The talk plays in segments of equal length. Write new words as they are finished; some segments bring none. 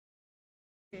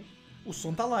O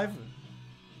som está live.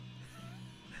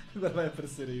 Agora vai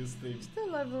aparecer aí o stream. Está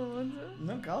live aonde?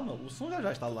 Não, calma, o som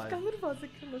já está live. Ficar nervosa,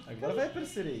 calma. Agora vai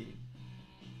aparecer aí.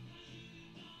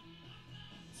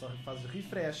 Só faz o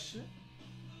refresh.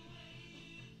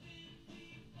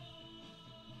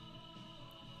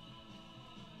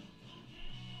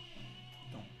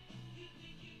 Então.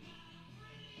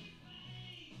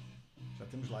 Já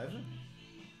temos live?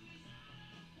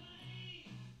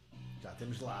 Já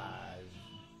temos live.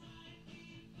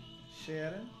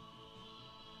 Share.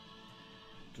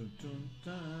 Tum, tum,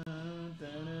 tum,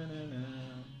 tararara.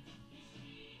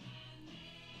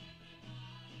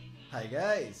 Hi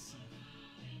guys!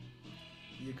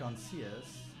 You can't see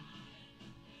us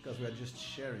because we are just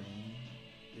sharing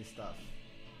this stuff.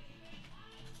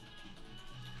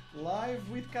 Live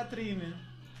with Catarina.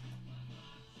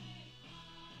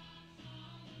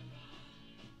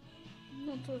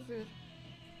 Não estou a ver.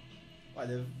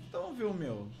 Olha, estão a ver o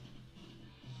meu.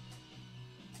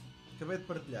 Acabei de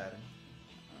partilhar.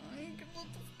 Ai, que não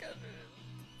estou a ficar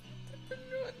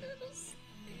trabalhona, não sei.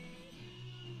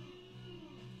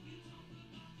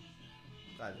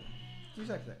 Olha,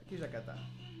 aqui já cá está.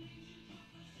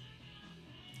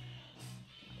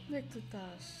 Onde é que tu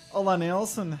estás? Olá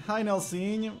Nelson, hi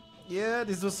Nelsinho. Yeah,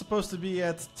 this was supposed to be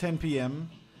at 10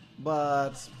 p.m.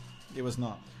 but it was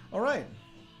not. Alright,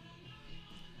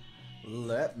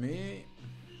 let me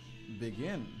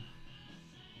begin.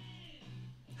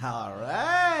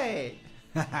 Alright!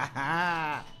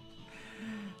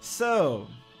 So,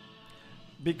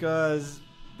 because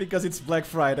it's Black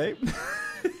Friday,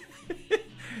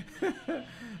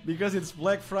 because it's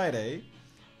Black Friday,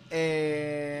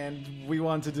 and we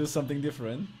want to do something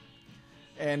different,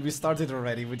 and we started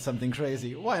already with something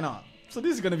crazy. Why not? So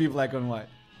this is gonna be black and white.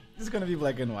 This is gonna be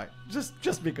black and white,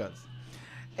 just because.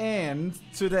 And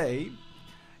today,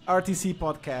 RTC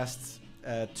Podcast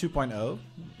 2.0,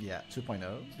 yeah,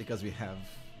 2.0, because we have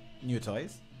new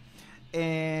toys,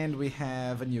 and we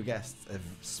have a new guest, a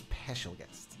special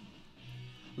guest.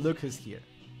 Look who's here.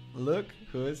 Look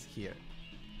who's here.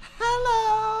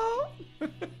 Hello!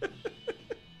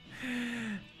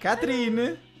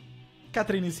 Catarina.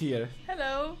 Catarina is here.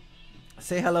 Hello.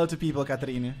 Say hello to people,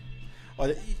 Catarina.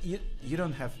 Oh, you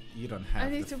don't have I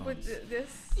need the to phones. put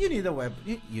this. You need a web.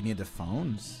 You need the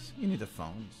phones. You need the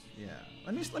phones. Yeah.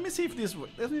 Let me see if this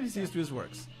works. Let me see if this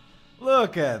works.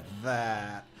 Look at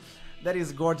that. That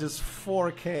is gorgeous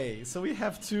 4K. So we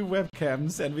have two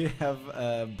webcams and we have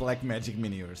Black Magic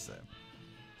Mini Ursa.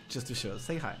 Just to show.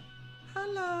 Say hi.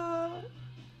 Hello.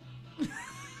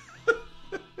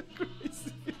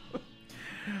 Crazy.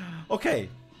 Okay.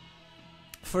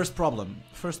 First problem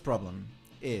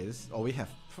is, we have.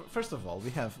 First of all,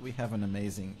 we have an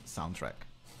amazing soundtrack.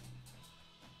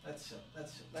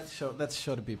 Let's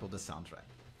show the people the soundtrack.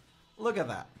 Look at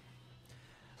that.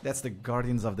 That's the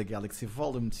Guardians of the Galaxy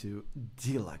Volume 2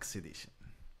 Deluxe Edition.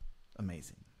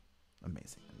 Amazing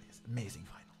vinyl. Amazing.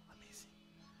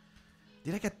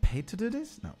 Did I get paid to do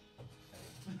this? No.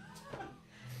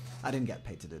 I didn't get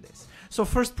paid to do this. So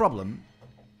first problem,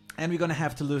 and we're gonna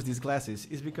have to lose these glasses,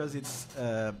 is because it's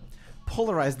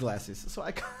polarized glasses. So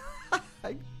I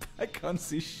can't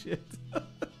see shit.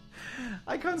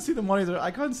 I can't see the monitor.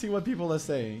 I can't see what people are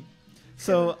saying.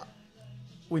 So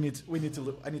I need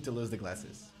to lose the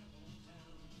glasses.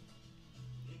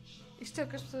 Isto é o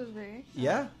que as pessoas veem?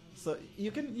 Yeah. So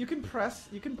you can press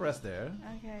there.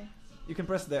 Ok. You can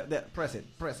press there. Press it.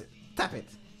 Tap it.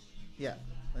 Yeah.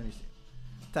 Let me see.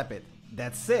 Tap it.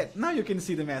 That's it. Now you can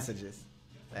see the messages.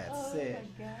 That's it.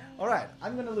 My God. All right.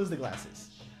 I'm gonna lose the glasses.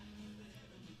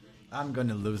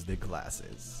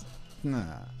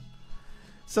 Nah.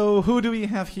 So who do we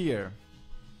have here?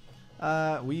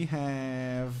 We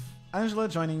have Angela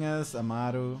joining us.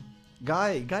 Amaru.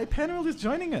 Guy Penwell is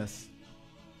joining us.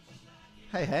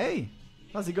 Hey.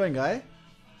 How's it going, Guy?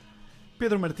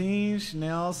 Pedro Martins,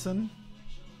 Nelson,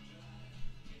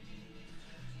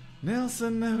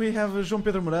 we have João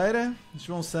Pedro Moreira,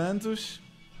 João Santos.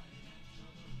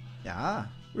 Yeah,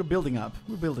 we're building up.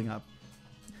 Building up.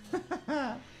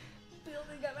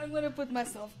 I'm going to put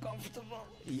myself comfortable.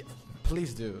 Yeah,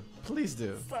 please do.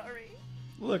 Sorry.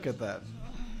 Look at that.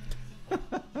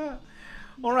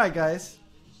 All right, guys.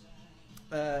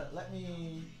 Let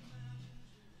me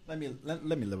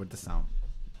lower the sound.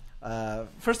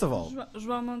 First of all,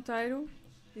 João Monteiro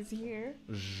is here.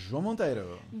 João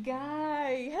Monteiro.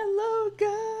 Guy, hello,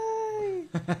 Guy.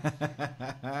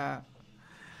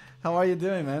 How are you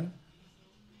doing, man?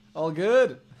 All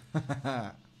good?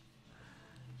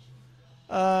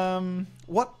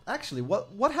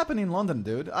 What happened in London,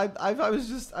 dude? I was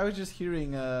just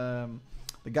hearing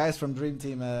the guys from Dream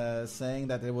Team saying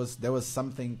that there was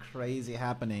something crazy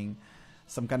happening,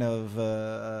 some kind of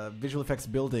visual effects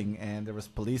building, and there was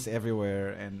police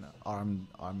everywhere and armed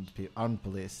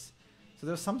police. So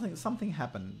there was something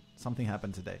happened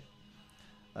today.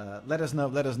 Let us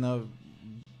know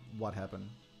what happened.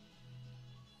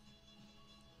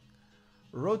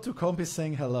 Road to Comp is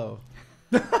saying hello.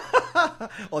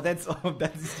 That's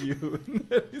you.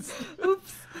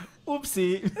 Oops.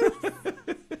 Oopsie.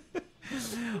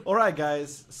 All right,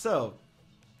 guys. So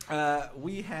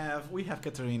we have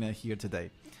Catarina here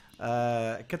today.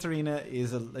 Catarina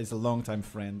is a longtime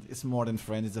friend. It's more than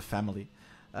friend. It's a family.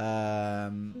 Who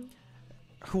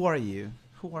are you?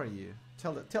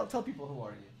 Tell people who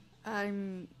are you.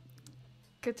 I'm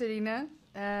Catarina.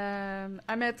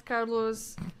 I met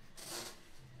Carlos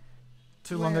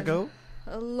Too long ago?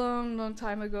 a long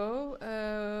time ago.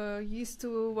 Used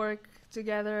to work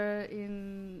together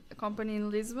in a company in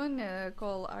Lisbon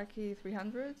called Arqui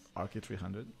 300. Arqui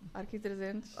 300. Arqui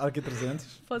 300. Arqui 300.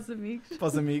 Para os amigos. Para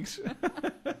os amigos.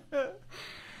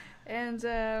 And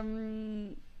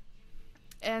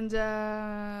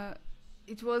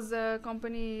it was a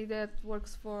company that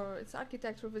works for, it's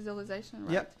architectural visualization,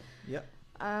 right? Yeah.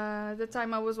 At the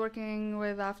time I was working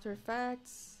with After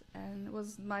Effects, and it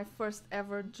was my first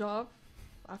ever job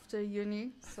after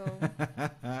uni. So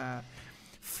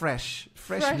fresh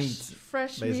meat,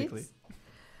 basically.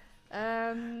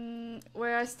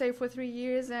 Where I stayed for 3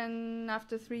 years, and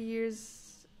after 3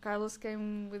 years, Carlos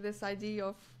came with this idea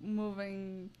of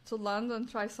moving to London,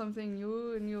 try something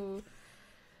new.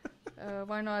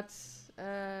 Why not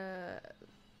a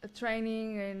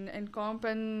training and comp,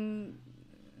 and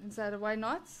said why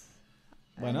not?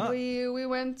 Why not? We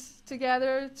went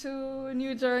together to a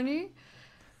new journey,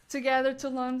 together to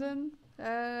London,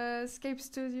 Escape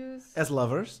Studios. As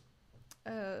lovers?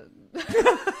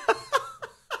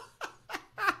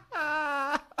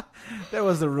 There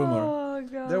was a rumor. Oh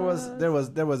God.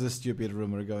 There was a stupid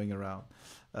rumor going around.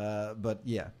 But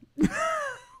yeah.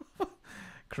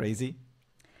 Crazy.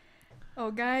 Oh,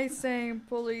 guys saying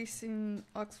police in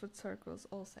Oxford circles,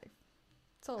 all safe.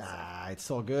 It's all safe.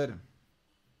 It's all good.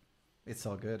 It's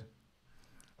all good.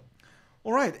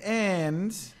 All right,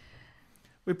 and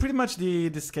we pretty much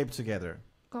did Escape together.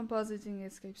 Compositing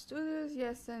Escape Studios,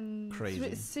 yes, and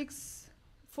Crazy.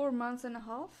 4 months and a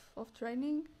half of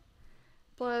training,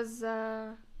 plus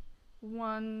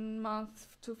 1 month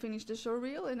to finish the show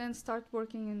reel, and then start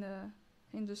working in the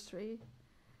industry.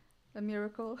 A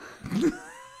miracle.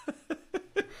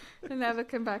 And never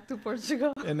came back to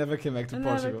Portugal. Never came back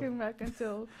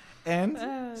until. And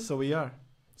so we are.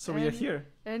 So we are here.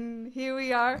 And here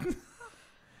we are.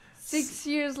 6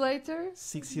 years later.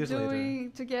 6 years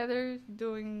later.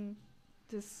 Doing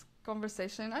this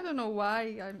conversation. I don't know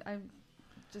why. I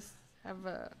just have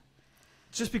a.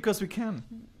 Just because we can.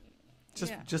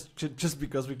 Yeah. Just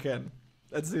because we can.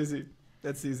 That's easy.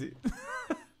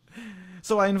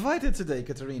 So I invited today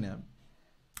Catarina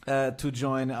to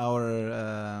join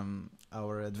our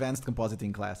advanced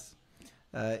compositing class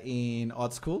in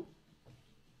Odd School.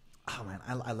 Oh man,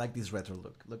 I like this retro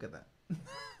look. Look at that.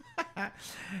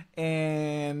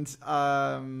 And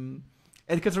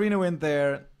Catarina went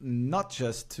there not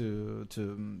just to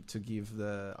give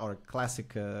our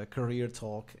classic career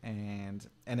talk and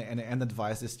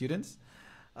advise the students,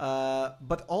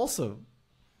 but also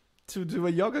to do a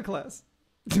yoga class.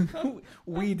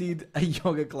 We did a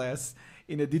yoga class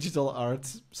in a digital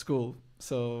arts school.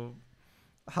 So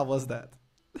how was that?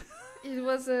 It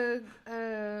was a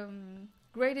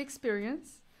great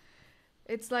experience.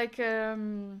 It's like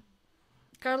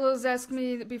Carlos asked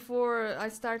me before I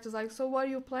started, like, so what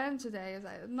do you plan today? I was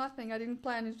like, nothing. I didn't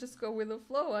plan. It's just go with the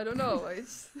flow. I don't know.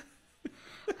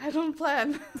 I don't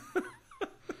plan.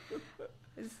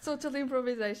 It's totally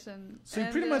improvisation. So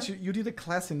pretty much you did a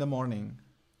class in the morning.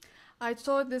 I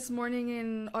taught this morning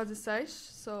in Odysseus,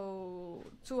 so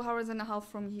 2 hours and a half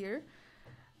from here.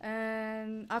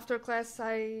 And after class,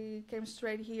 I came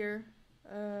straight here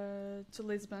to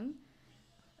Lisbon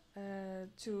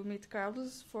to meet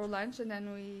Carlos for lunch, and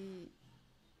then we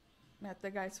met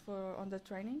the guys on the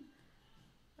training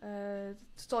to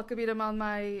talk a bit about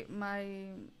my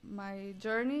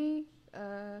journey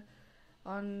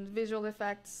on visual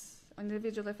effects. On the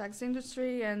visual effects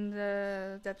industry, and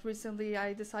that recently,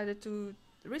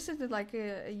 like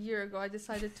a year ago, I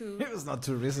decided to. It was not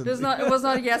too recent. It was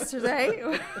not yesterday.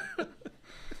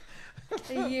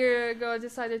 A year ago, I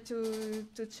decided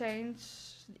to change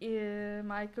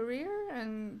my career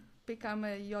and become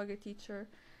a yoga teacher.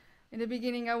 In the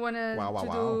beginning, I wanted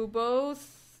do both,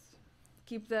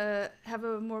 have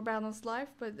a more balanced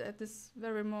life, but at this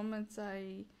very moment,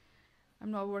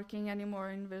 I'm not working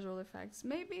anymore in visual effects.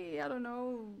 Maybe, I don't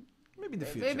know. Maybe in the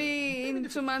future. Maybe in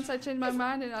 2 months I change my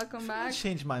mind and I'll come back.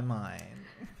 Change my mind.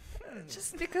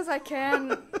 Just because I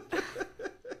can.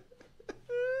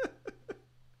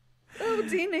 Oh,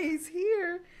 Dina is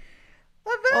here.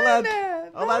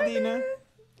 Olá, Dina.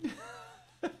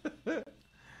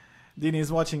 Dina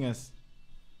is watching us.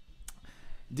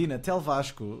 Dina, tell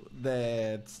Vasco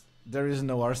that there is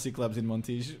no RC clubs in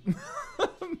Montijo.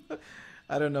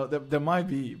 I don't know. There might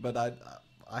be, but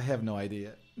I have no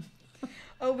idea.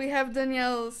 Oh, we have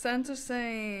Danielle Santos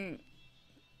saying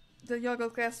the yoga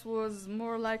class was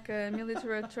more like a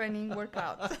military training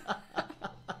workout.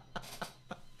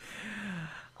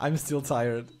 I'm still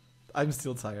tired. And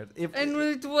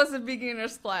it was a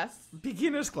beginner's class.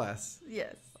 Beginner's class?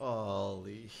 Yes.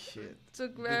 Holy shit.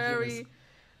 Took very,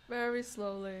 very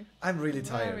slowly. I'm really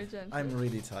Very tired.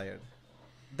 gently.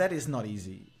 That is not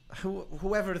easy.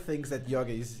 Whoever thinks that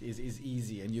yoga is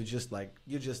easy and you're just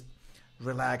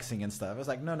relaxing and stuff. It's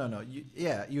like, no.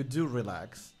 You do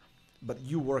relax, but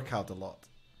you work out a lot.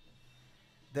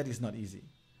 That is not easy.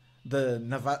 The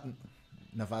Navasanas?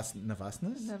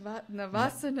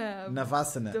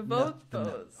 Navasana. The boat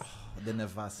pose. The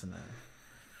Navasana.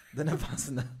 The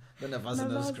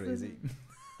Navasana was crazy.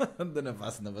 The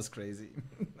Navasana was crazy.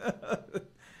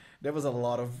 There was a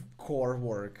lot of core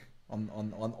work on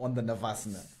the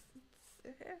Navasana.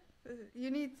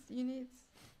 You need.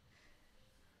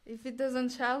 If it doesn't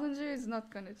challenge you, it's not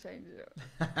gonna change you.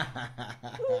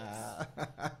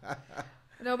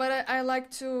 No, but I like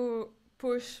to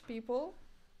push people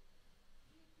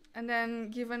and then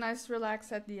give a nice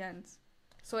relax at the end,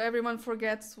 so everyone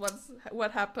forgets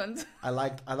what happened. I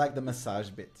like the massage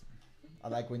bit. I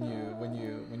like when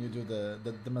you do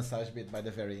the massage bit by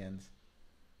the very end.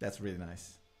 That's really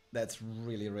nice. That's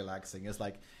really relaxing. It's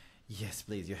like, yes,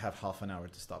 please, you have half an hour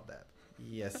to stop that.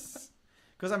 Yes,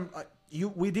 because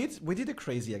we did a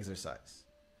crazy exercise.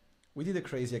 We did a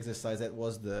crazy exercise that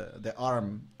was the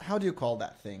arm. How do you call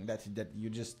that thing that you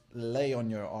just lay on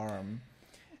your arm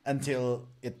until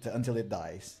it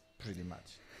dies, pretty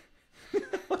much?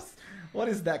 What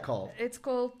is that called? It's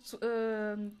called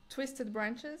twisted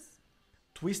branches.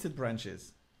 Twisted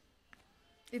branches.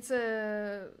 It's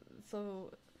a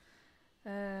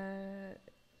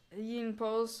yin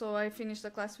pose. So I finished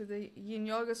the class with the yin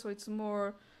yoga. So it's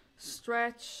more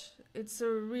stretch. It's a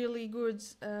really good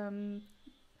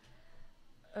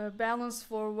balance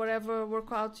for whatever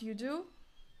workout you do.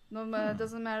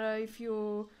 Doesn't matter if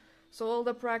you. So all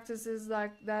the practices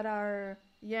like that are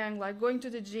yang, like going to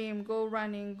the gym, go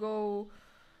running, go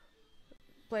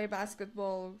play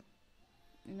basketball,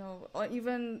 or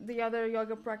even the other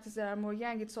yoga practices that are more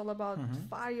yang, it's all about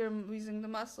fire, using the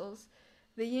muscles.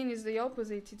 The yin is the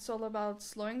opposite. It's all about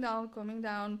slowing down, calming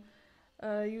down.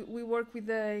 We work with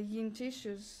the yin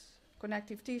tissues,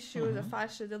 connective tissue, the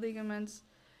fascia, the ligaments,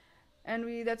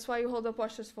 and that's why you hold the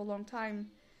postures for a long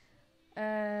time.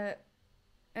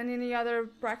 And in the other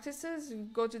practices, you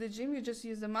go to the gym, you just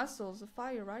use the muscles, the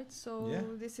fire, right? So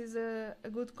this is a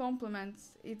good complement.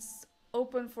 It's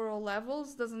open for all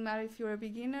levels. Doesn't matter if you're a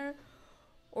beginner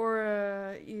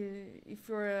or if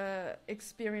you're a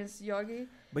experienced yogi.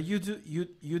 But you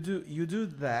do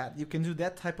that. You can do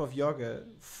that type of yoga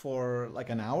for like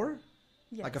an hour,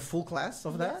 like a full class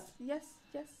of that. Yes.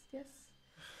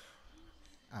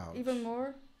 Ouch. Even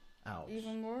more. Ouch.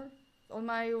 Even more. On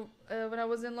my when I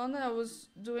was in London, I was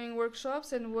doing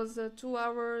workshops and it was 2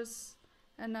 hours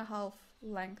and a half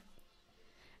length,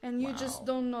 and you just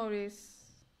don't notice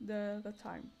the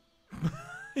time.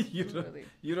 You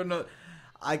don't know.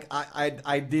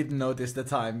 I did notice the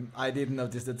time.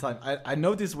 I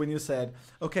noticed when you said,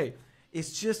 okay,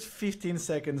 it's just 15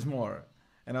 seconds more.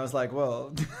 And I was like,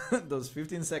 well, those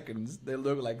 15 seconds, they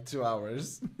look like 2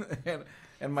 hours.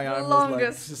 and my arm was like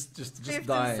just 15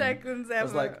 dying. seconds ever. I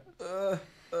was like,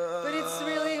 but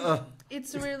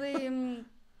it's really,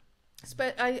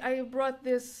 I brought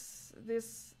this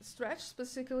stretch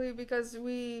specifically because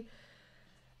we,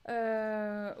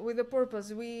 with the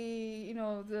purpose, we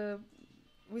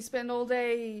spend all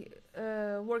day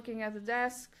working at the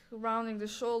desk, rounding the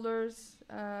shoulders,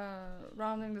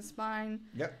 rounding the spine,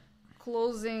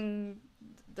 closing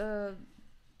the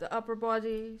upper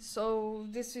body. So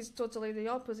this is totally the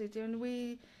opposite, and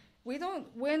we don't.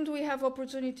 When do we have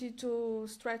opportunity to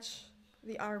stretch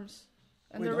the arms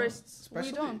and the wrists?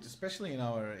 We don't. Especially in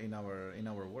our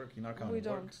work, in our kind of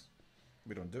work.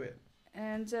 We don't do it.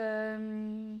 And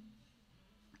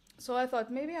so I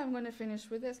thought maybe I'm gonna finish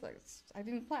with this. Like I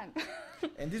didn't plan.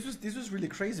 And this was really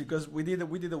crazy because we did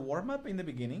a warm up in the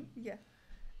beginning. Yeah.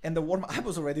 And the warm, I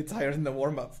was already tired in the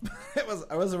warm up.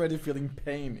 I was already feeling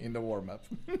pain in the warm up.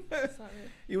 Sorry.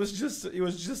 It was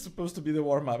just supposed to be the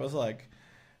warm up. I was like,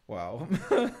 wow.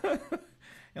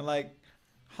 And like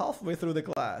halfway through the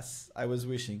class, I was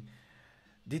wishing,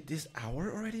 did this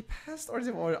hour already pass, or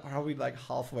are we like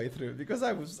halfway through? Because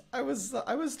I was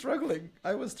struggling.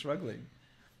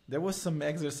 There was some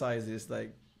exercises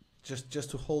like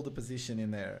just to hold the position in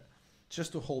there,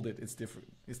 just to hold it. It's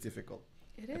different. It's difficult.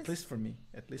 It is. At least for me.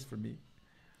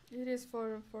 It is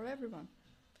for everyone.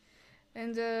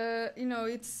 And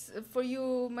it's for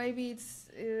you. Maybe it's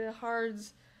hard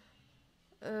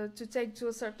to take to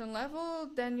a certain level.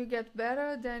 Then you get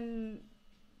better. Then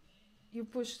you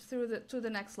push through to the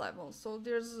next level. So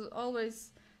there's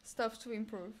always stuff to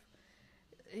improve.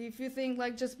 If you think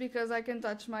like just because I can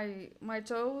touch my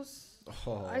toes,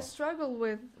 I struggle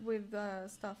with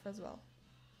stuff as well.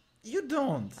 You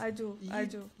don't. I do.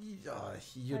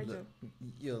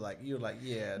 You're like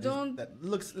yeah. Don't. That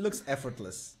looks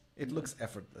effortless. It looks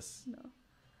effortless. No.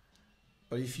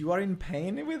 But if you are in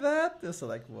pain with that, it's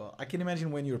like, well, I can imagine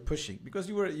when you're pushing, because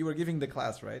you were giving the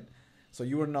class, right? So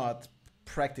you were not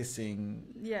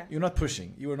practicing. Yeah. You're not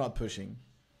pushing. You were not pushing.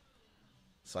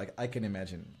 So I can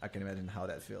imagine. I can imagine how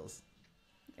that feels.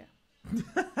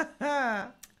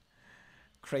 Yeah.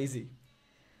 Crazy.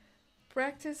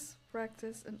 Practice,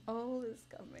 and all is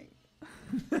coming.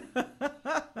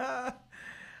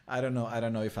 I don't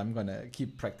know if I'm gonna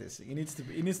keep practicing. It needs to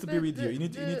be with you. You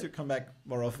need to come back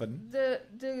more often. The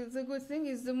good thing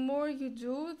is the more you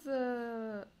do,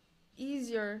 the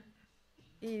easier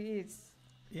it is.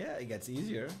 Yeah, it gets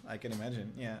easier. I can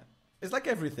imagine. Yeah, it's like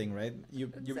everything, right? You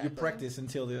practice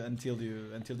until you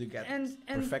get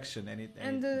perfection.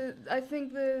 I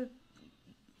think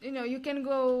you can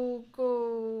go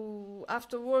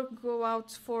after work, go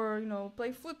out for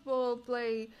play football,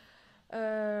 play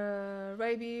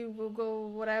rugby, we'll go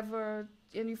whatever,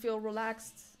 and you feel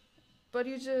relaxed. But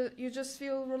you just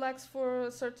feel relaxed for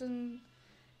a certain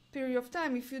period of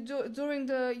time. If you do during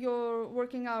your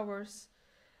working hours,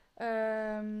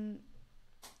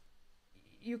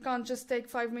 you can't just take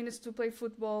 5 minutes to play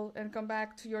football and come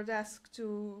back to your desk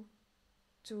to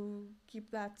keep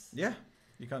that. Yeah.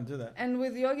 You can't do that. And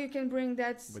with yoga, you can bring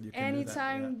that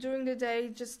anytime during the day.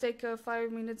 Just take a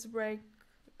 5 minutes break,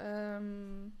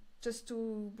 just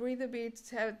to breathe a bit,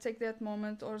 take that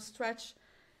moment, or stretch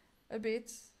a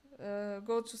bit.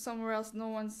 Go to somewhere else, no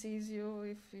one sees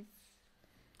you.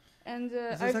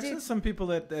 There's actually some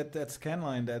people at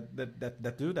Scanline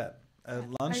that do that.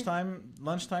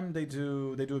 Lunchtime they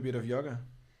do a bit of yoga.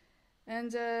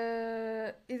 And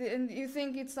you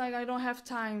think it's like I don't have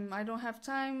time.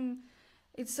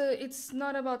 It's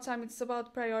not about time. It's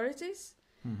about priorities.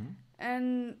 Mm-hmm.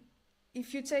 And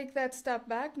if you take that step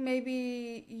back,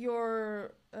 maybe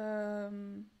your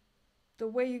the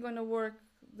way you're gonna work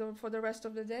for the rest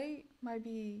of the day might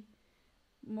be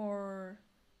more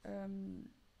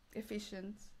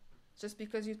efficient, just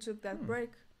because you took that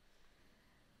break.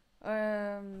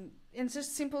 And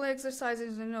just simple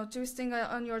exercises, twisting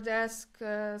on your desk,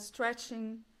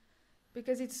 stretching,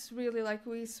 because it's really like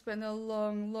we spend a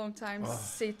long time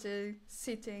sitting.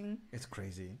 It's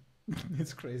crazy.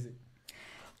 It's crazy.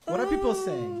 What are people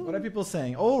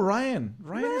saying? Oh, Ryan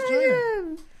is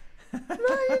joining.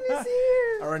 Ryan is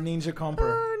here. Our ninja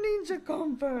comper.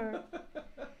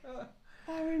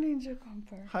 Our ninja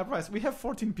comper. High price. We have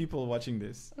 14 people watching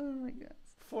this. Oh my god.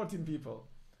 14 people.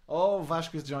 Oh,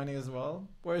 Vasco is joining as well.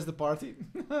 Where's the party?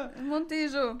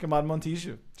 Montijo. Come on,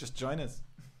 Montijo. Just join us.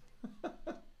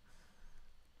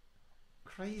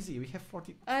 Crazy. We have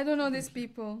 40. I don't know these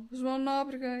people. João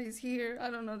Nóbrega is here. I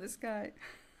don't know this guy.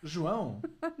 João?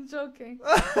 I'm joking.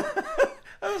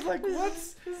 I was like, what?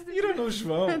 You don't know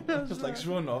João? I was like,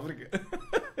 João Nóbrega.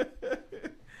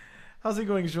 How's it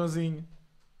going, Joãozinho?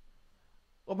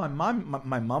 Oh, my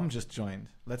mom just joined.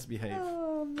 Let's behave.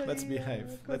 Oh, Let's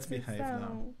behave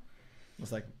now. I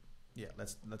was like, yeah,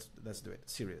 let's do it.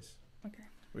 Serious. Okay.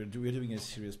 We're doing a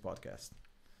serious podcast.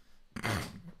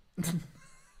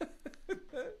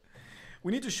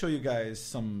 We need to show you guys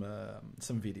some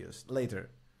videos later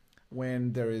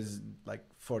when there is like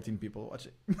 14 people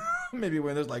watching. Maybe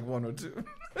when there's like 1 or 2.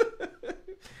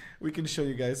 We can show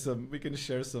you guys we can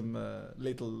share some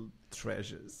little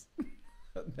treasures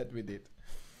that we did.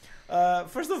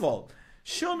 First of all,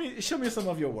 show me some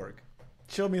of your work.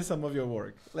 Show me some of your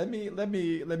work. Let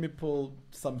me pull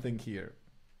something here.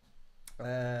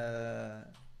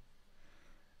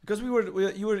 Because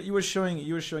you were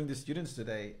showing the students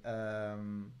today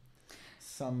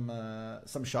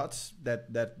some shots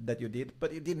that you did,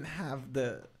 but you didn't have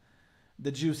the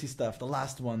juicy stuff. The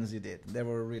last ones you did, they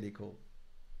were really cool.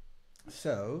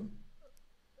 So,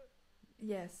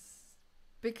 Yes,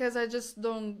 because I just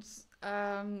don't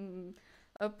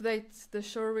update the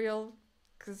show reel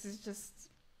because it's just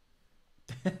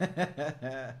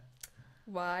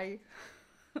why.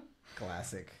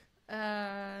 classic.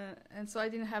 And so I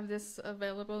didn't have this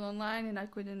available online, and I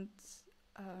couldn't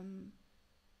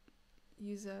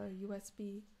use a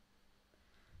USB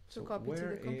to So copy to where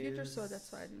the computer, so is-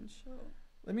 that's why I didn't show.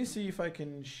 Let me see if I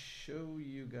can show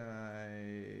you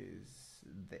guys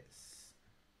this.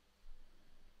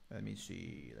 Let me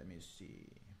see.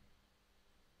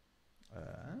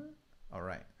 All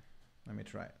right. Let me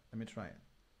try it.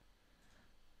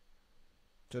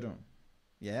 Ta-dum.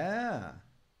 Yeah.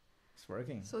 It's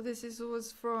working. So this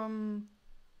was from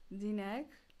DNEG.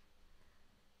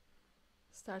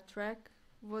 Star Trek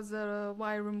was a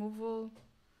wire removal.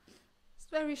 It's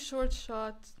very short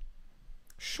shot.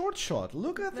 Short shot.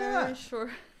 Look at Very that.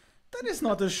 short. That is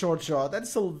not a short shot.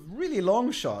 That's a really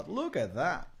long shot. Look at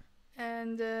that.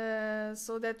 And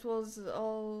so that was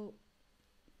all.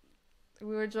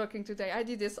 We were joking today. I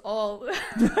did this all.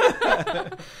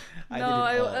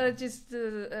 I just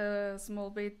a small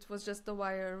bit was just the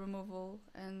wire removal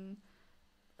and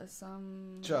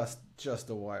some. Just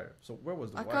the wire. So where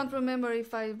was the I wire? can't remember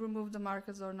if I removed the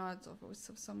markers or not, or with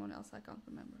someone else. I can't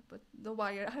remember. But the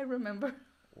wire, I remember.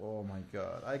 Oh my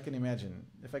god. I can imagine.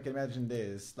 If I can imagine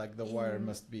this, like the wire Yeah.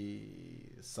 must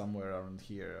be somewhere around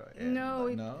here. No,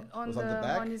 like, it, no? on Was the on the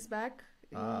back? on his back.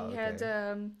 Ah, He okay.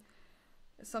 had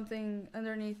something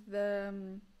underneath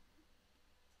the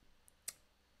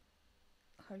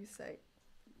how you say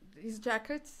his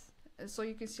jacket, so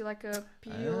you can see like a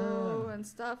PO and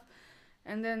stuff,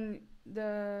 and then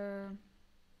the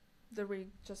rig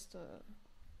just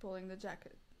pulling the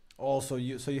jacket. Also,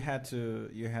 you had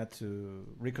to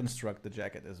reconstruct the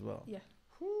jacket as well. Yeah.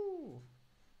 Whew.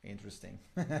 Interesting.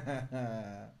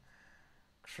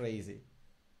 Crazy.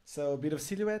 So a bit of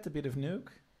silhouette, a bit of nuke.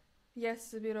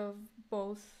 Yes, a bit of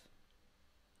both.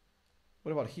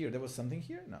 What about here? There was something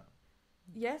here? No.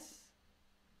 Yes.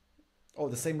 Oh,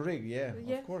 the same rig. Yeah,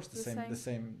 Yeah, of course, the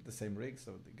same rig.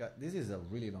 So this is a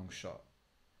really long shot.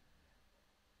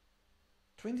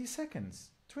 20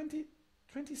 seconds.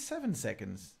 27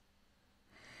 seconds.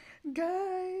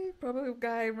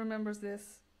 Guy remembers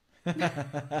this.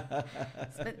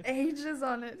 Spent ages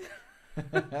on it.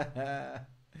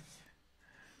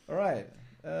 All right.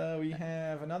 We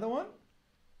have another one.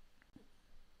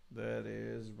 That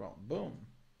is wrong. Boom.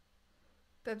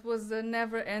 That was a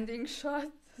never-ending shot.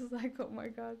 It's like, oh my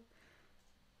god.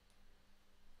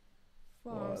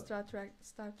 From What? Star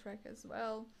Trek as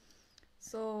well.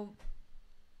 So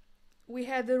we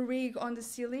had a rig on the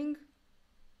ceiling,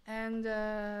 and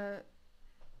That's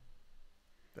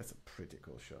a pretty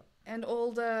cool shot.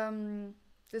 all the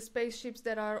spaceships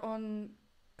that are on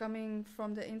coming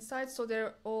from the inside. So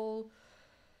they're all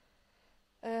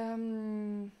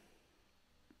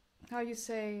how you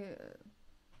say.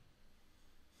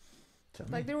 Tell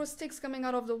Like me. there were sticks coming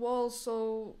out of the wall,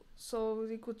 so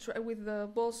you could with the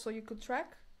balls, so you could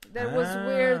track. That was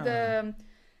where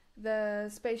the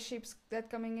spaceships that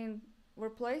coming in were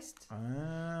placed.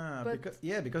 But-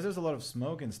 because there's a lot of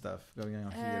smoke and stuff going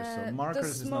on here. So The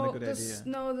markers is not a good the idea.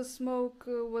 No, the smoke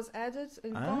was added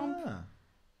in comp.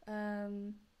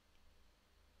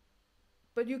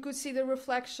 But you could see the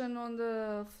reflection on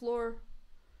the floor,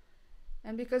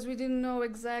 and because we didn't know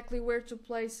exactly where to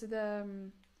place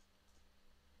the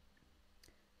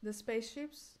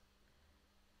spaceships.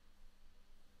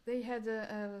 They had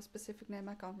a specific name,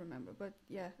 I can't remember, but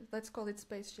yeah, let's call it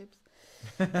spaceships.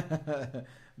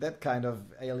 That kind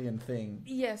of alien thing.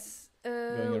 Yes,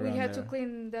 Going we around had to there.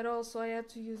 clean that also. I had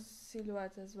to use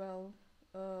silhouette as well.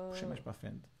 Puxa mais para a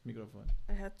frente, microfone.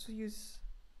 I had to use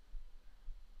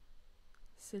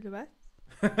silhouette.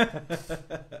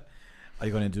 Are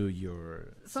you gonna do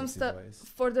your Some sexy stuff voice?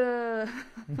 for the,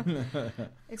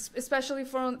 especially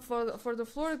for the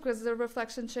floor, because the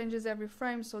reflection changes every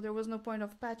frame, so there was no point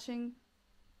of patching.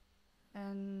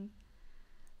 And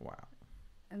Wow.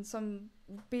 and some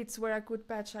bits where I could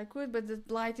patch, I could, but the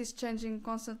light is changing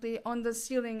constantly. On the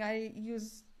ceiling, I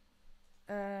use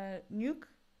nuke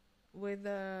with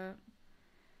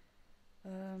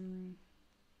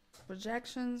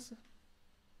projections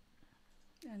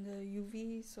and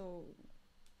UV, so.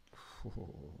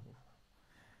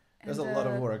 There's a lot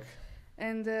of work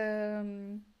And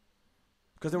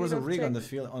because there was bit a of rig on check-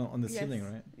 the on the yes, ceiling,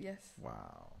 right? Yes.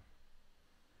 Wow.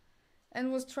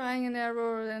 And was trying and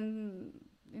error, and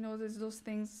there's those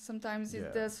things. Sometimes Yeah.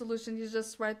 the solution is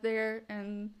just right there,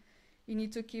 and you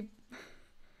need to keep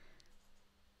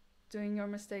doing your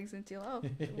mistakes until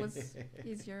it was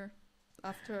easier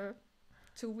after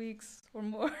 2 weeks or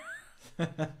more.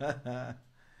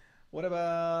 What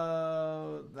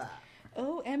about that?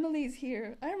 Oh, Emily's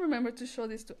here. I remember to show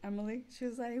this to Emily. She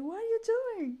was like, "What are you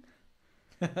doing?"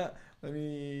 Let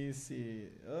me see.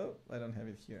 Oh, I don't have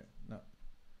it here. No.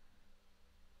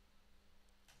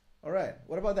 All right.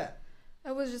 What about that?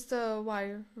 That was just a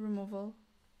wire removal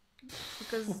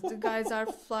because the guys are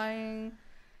flying.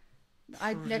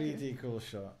 Pretty cool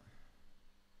shot.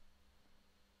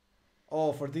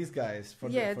 Oh, for these guys. For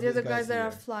they're these the guys that here.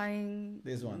 are flying.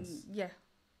 These ones. Yeah.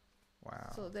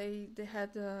 Wow. So they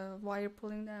had a wire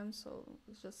pulling them, so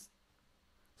it's just.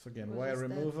 So again, was wire just that.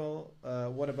 removal.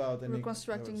 What about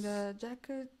Reconstructing the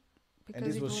jacket. And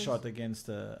this was shot against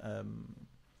a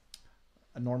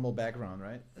normal background,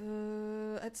 right?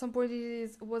 At some point,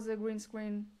 it was a green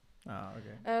screen. Ah,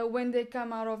 okay. When they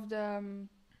come out of the,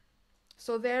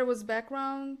 so there was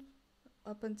background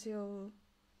up until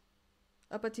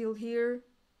here,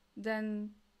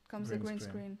 then comes the green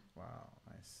screen. Wow,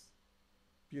 nice,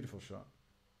 beautiful shot.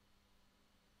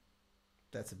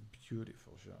 That's a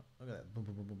beautiful shot. Look at that! Boom,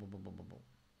 boom, boom, boom, boom, boom, boom, boom.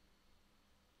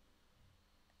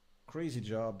 Crazy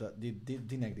job that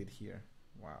DNEG did here.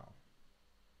 Wow,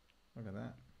 look at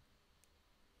that.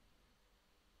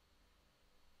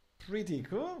 Pretty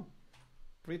cool.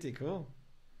 Pretty cool.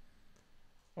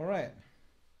 All right.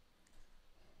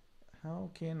 How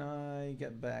can I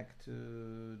get back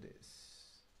to this?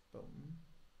 Boom.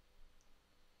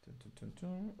 Dun, dun, dun,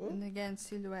 dun. Oh. And again,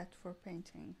 silhouette for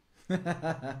painting.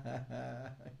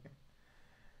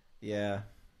 Yeah.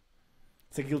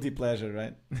 It's a guilty pleasure,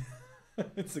 right?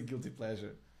 It's a guilty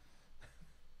pleasure.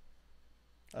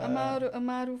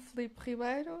 Amaro Felipe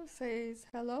Ribeiro says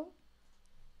hello.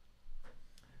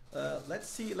 Let's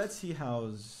see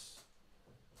how's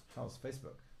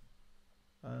Facebook.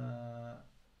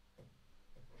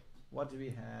 What do we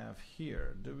have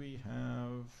here? Do we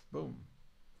have boom?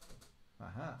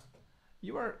 Aha.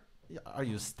 Are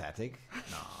you static?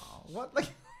 No. What? Like,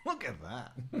 look at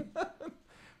that.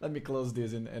 Let me close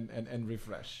this and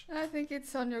refresh. I think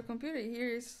it's on your computer.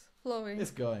 Here is flowing.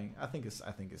 It's going. I think it's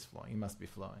flowing. It must be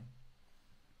flowing.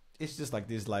 It's just like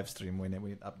this live stream when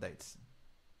it updates.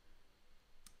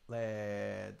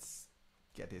 Let's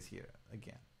get this here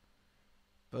again.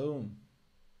 Boom.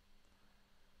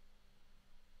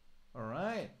 All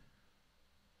right.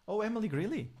 Oh, Emily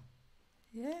Greeley.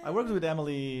 Yeah. I worked with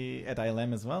Emily at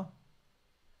ILM as well.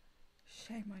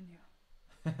 Shame on you.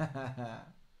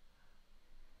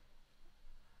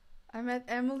 I met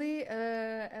Emily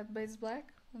at Base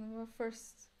Black, one of our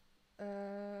first,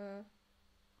 a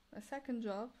second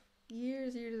job,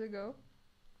 years ago,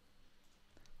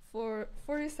 for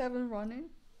 47 running.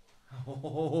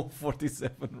 Oh,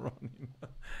 47 running.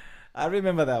 I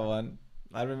remember that one.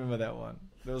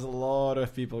 There was a lot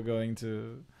of people going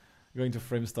to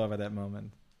Frimstov at that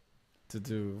moment to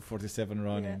do 47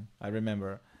 running. Yeah. I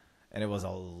remember. And it was a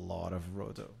lot of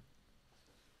roto.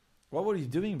 What were you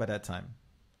doing by that time?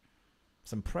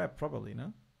 Some prep, probably,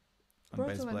 no?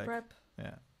 Roto and prep.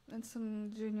 Yeah. And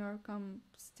some junior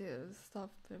stuff,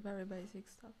 very basic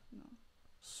stuff. No.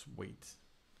 Sweet.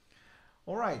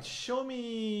 All right, show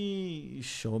me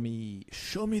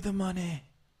the money.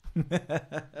 Do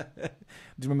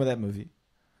you remember that movie?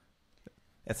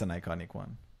 That's an iconic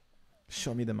one.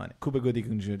 Show me the money. Cuba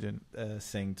Gooding Jr.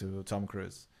 Saying to Tom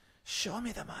Cruise, "Show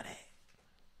me the money."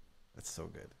 That's so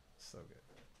good. So good.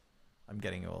 I'm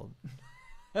getting old.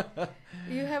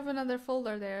 You have another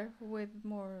folder there with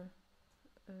more.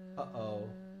 Uh-oh.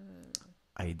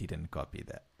 I didn't copy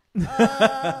that.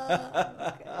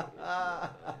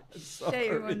 Okay.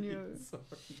 Shame on you.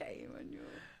 Shame on you.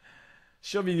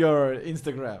 Show me your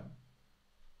Instagram.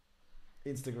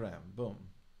 Boom.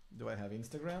 Do I have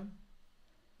Instagram?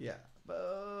 Yeah.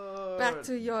 Back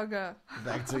to yoga.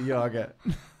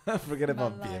 Forget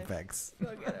about BFX.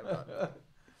 Forget about it.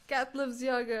 Cat loves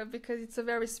yoga because it's a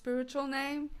very spiritual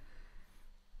name.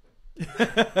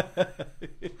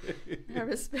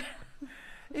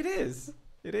 It is.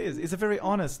 It's a very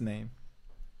honest name.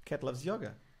 Cat loves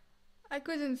yoga. I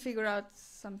couldn't figure out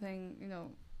something,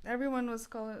 everyone was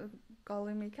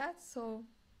calling me Cat, so.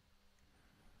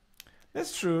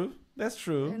 That's true.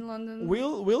 In London.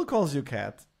 Will calls you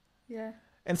Cat. Yeah.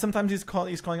 And sometimes he's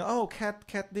calling, oh, cat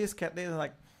this, cat this.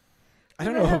 Like, I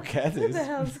don't know who Cat is. Who the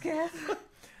hell's Cat?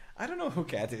 I don't know who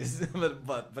Cat is,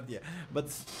 but yeah. But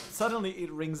suddenly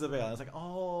it rings a bell. It's like,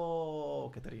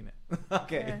 oh, Catarina.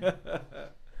 Okay. Yeah.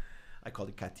 I call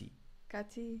it Cati.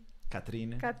 Catrine.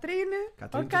 Or Catherine.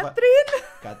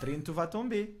 Catherine, tu vas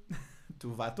tomber. Tu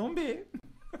vas tomber.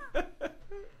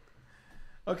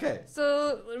 Okay.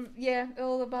 So, yeah,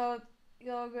 all about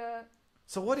yoga.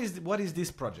 So what is this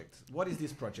project? What is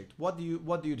this project? What do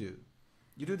you do?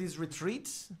 You do these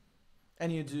retreats,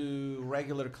 and you do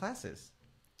regular classes.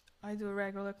 I do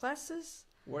regular classes.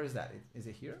 Where is that? Is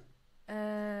it here?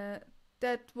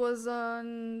 That was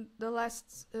on the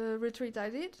last retreat I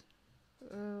did.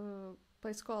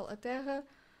 Place called A Terra,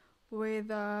 with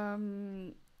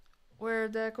where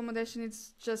the accommodation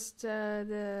is just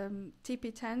the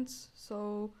teepee tents.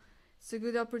 So it's a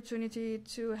good opportunity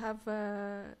to have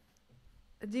a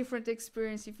different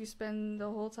experience if you spend the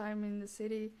whole time in the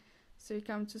city. So you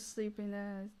come to sleep in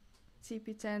a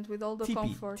teepee tent with all the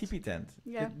comfort. Teepee tent.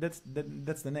 Yeah, That's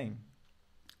the name.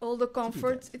 all the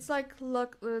comforts. It's like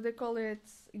they call it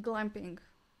glamping,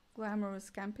 glamorous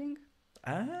camping.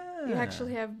 Ah. You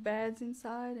actually have beds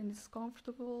inside and it's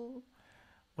comfortable.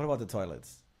 What about the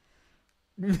toilets?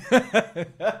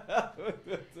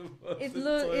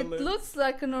 It looks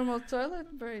like a normal toilet,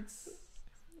 but it's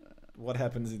what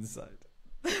happens inside?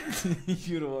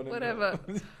 You don't want to whatever.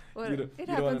 know. It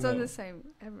happens on the same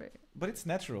every. But it's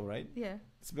natural, right? Yeah.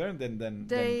 It's better than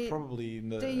probably in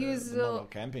the normal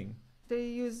camping. They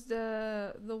use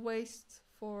the waste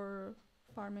for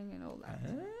farming and all that.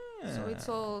 So it's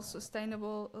all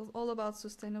sustainable, all about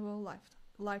sustainable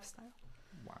lifestyle.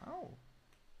 Wow.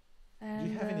 And,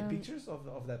 do you have any pictures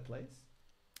of that place?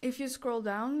 If you scroll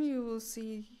down, you will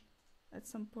see at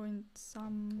some point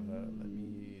some... let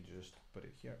me just put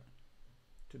it here.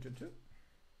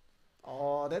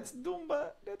 Oh, that's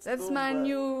Dumba. That's Dumba. My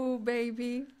new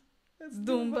baby. That's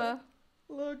Dumba.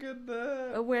 Look at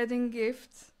that. A wedding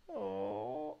gift.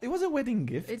 Oh, it was a wedding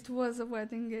gift? It was a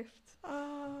wedding gift.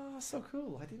 Ah, so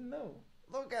cool. I didn't know.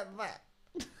 Look at that.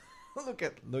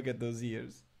 look at those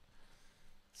ears.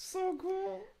 So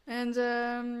cool. And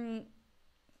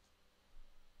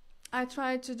I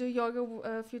tried to do yoga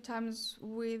a few times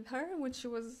with her when she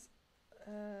was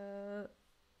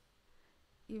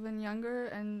even younger,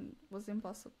 and was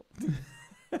impossible.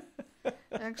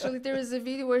 Actually, there is a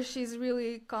video where she's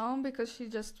really calm because she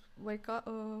just woke up.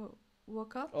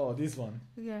 Oh, this one.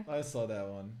 Yeah. I saw that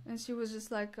one. And she was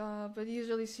just like, but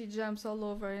usually she jumps all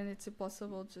over and it's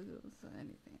impossible to do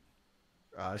anything.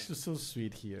 Ah, she's so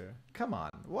sweet here. Come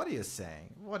on, what are you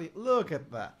saying? Look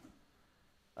at that.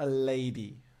 A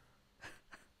lady.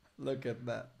 Look at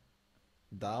that.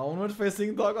 Downward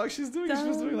facing dog. Like she's doing. She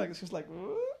was doing like she's like.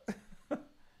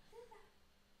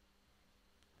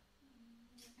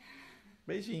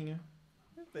 Beijinho.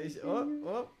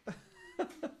 Oh.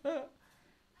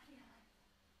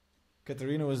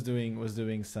 Catarina was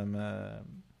doing some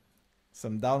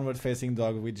downward facing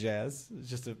dog with Jazz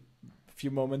just a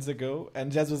few moments ago,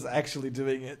 and Jazz was actually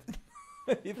doing it.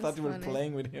 He thought you were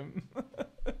playing with him.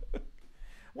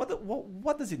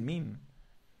 What does it mean?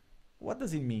 What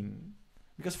does it mean?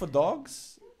 Because for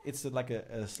dogs, it's like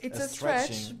a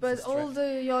stretch, but all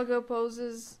the yoga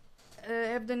poses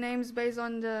have the names based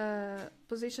on the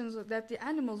positions that the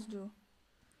animals do.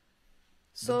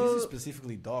 So but this is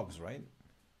specifically dogs, right?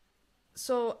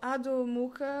 So Adho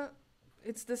Mukha,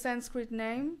 it's the Sanskrit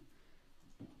name,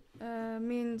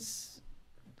 means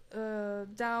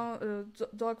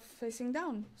dog facing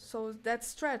down. So that's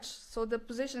stretch. So the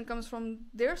position comes from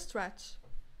their stretch.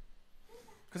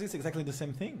 Because it's exactly the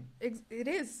same thing. It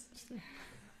is.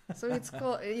 So it's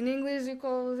called, in English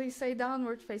they say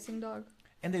downward facing dog.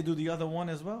 And they do the other one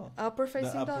as well. Upper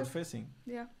facing dog. Upward facing.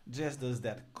 Yeah. Jess does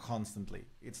that constantly.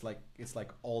 It's like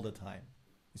all the time.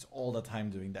 It's all the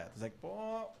time doing that. It's like,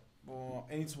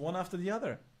 and it's one after the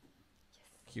other. Yes.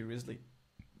 Curiously,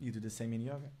 you do the same in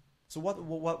yoga. So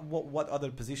what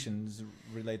other positions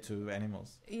relate to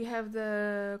animals? You have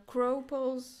the crow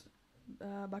pose,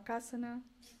 Bakasana.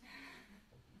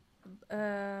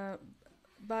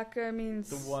 Baka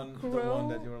means the one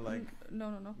that you were like.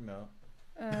 No.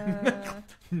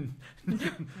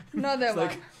 Not that one.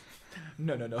 Like,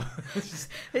 no.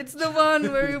 It's the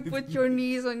one where you put your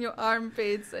knees on your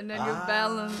armpits and then you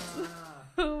balance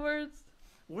forwards.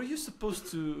 Were you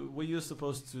supposed to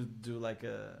do like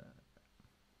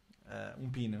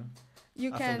un pino?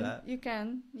 You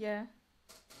can, yeah.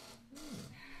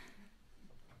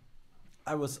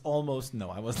 I was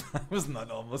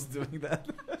not almost doing that.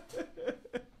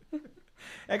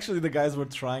 Actually, the guys were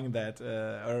trying that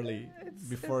early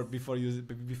before you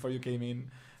came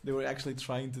in. They were actually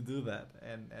trying to do that,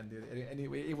 and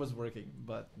it was working,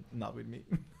 but not with me.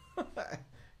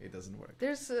 It doesn't work.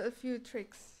 There's a few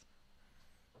tricks.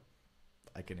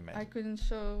 I can imagine. I couldn't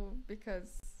show because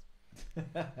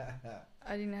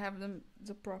I didn't have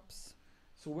the props.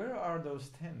 So where are those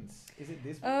tents? Is it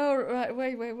this one? Oh, right.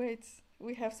 Wait.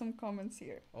 We have some comments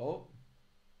here. Oh.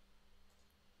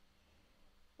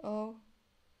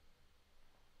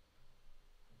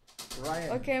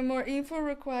 Ryan. Okay, more info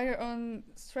required on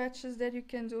stretches that you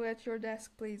can do at your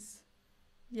desk, please.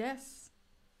 Yes.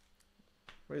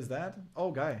 Where is that?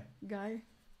 Oh, Guy. Guy.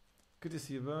 Good to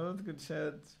see you both. Good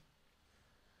chat.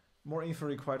 More info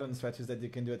required on stretches that you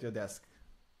can do at your desk.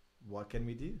 What can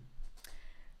we do?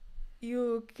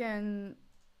 You can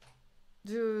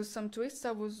do some twists.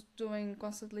 I was doing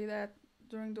constantly that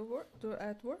during the work,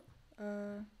 at work.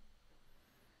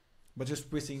 But just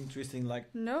twisting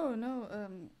like No.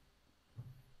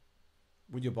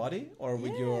 with your body or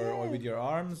with your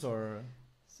arms or.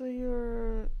 So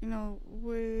you're,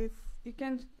 with you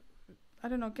can. I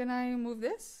don't know. Can I move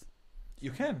this? You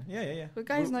can, yeah. But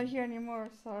Guy's not here anymore.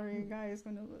 Sorry, Guy is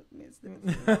gonna miss this.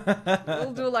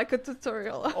 We'll do like a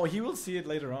tutorial. Oh, he will see it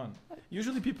later on.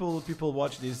 Usually, people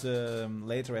watch this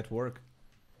later at work,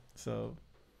 so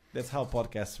that's how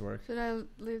podcasts work. Should I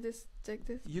leave this? Take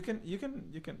this. You can,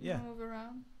 yeah. Move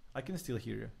around. I can still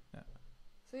hear you. Yeah.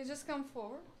 So you just come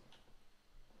forward,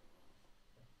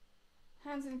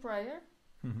 hands in prayer,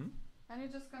 and you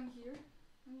just come here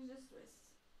and you just twist.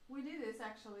 We did this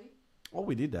actually. Oh,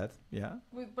 we did that, yeah.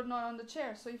 But not on the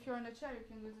chair. So if you're on the chair, you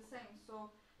can do the same. So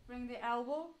bring the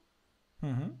elbow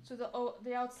to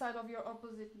the outside of your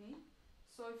opposite knee.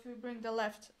 So if you bring the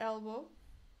left elbow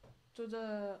to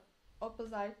the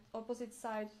opposite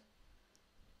side,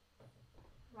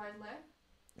 right leg,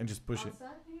 and just push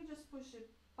outside, and you just push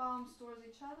it palms towards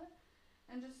each other,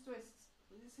 and just twist.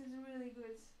 This is really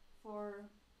good for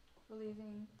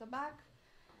relieving the back.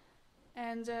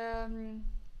 And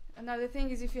another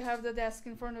thing is if you have the desk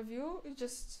in front of you, you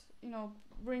just,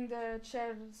 bring the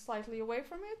chair slightly away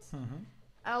from it.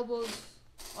 Elbows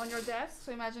on your desk.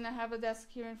 So imagine I have a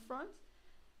desk here in front.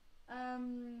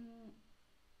 Hands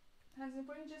in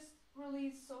prayer, just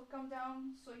release. So come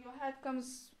down. So your head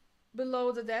comes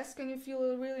below the desk and you feel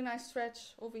a really nice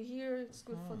stretch over here. It's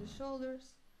good for the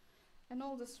shoulders. And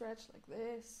all the stretch like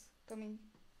this, coming,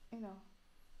 one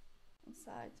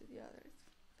side to the other.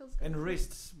 And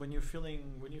wrists when you're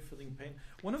feeling pain.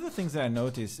 One of the things that I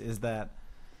notice is that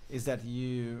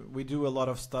we do a lot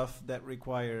of stuff that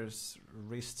requires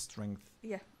wrist strength.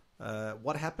 Yeah.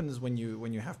 What happens when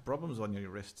you have problems on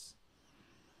your wrists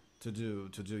to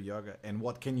do yoga, and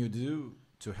what can you do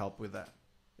to help with that?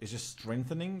 It's just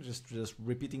strengthening, just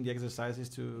repeating the exercises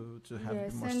to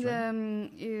have more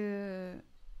strength.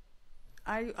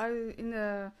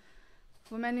 Yes,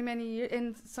 for many years,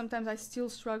 and sometimes I still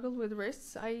struggle with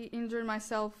wrists. I injured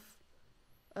myself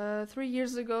 3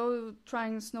 years ago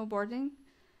trying snowboarding,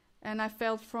 and I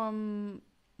fell from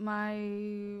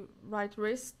my right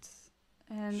wrist,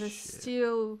 and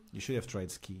still. You should have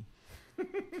tried ski.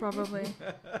 Probably.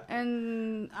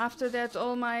 And after that,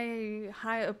 all my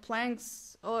high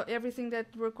planks, or everything that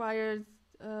required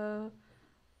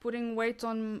putting weight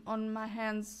on my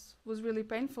hands was really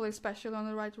painful, especially on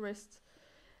the right wrist.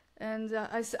 And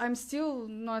I'm still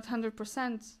not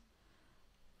 100%.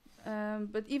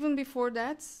 But even before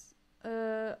that,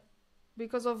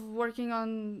 because of working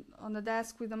on the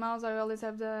desk with the mouse, I always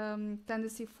have the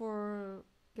tendency for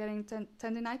getting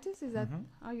tendinitis. Is that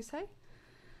how you say?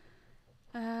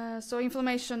 So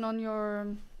inflammation on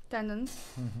your tendons,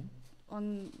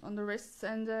 on the wrists,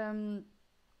 and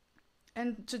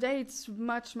today it's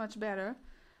much better.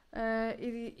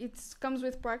 It comes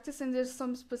with practice, and there's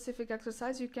some specific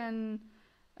exercise you can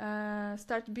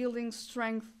start building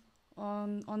strength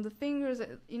on the fingers.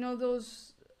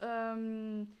 Those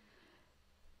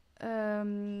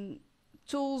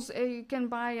tools you can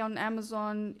buy on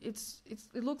Amazon. It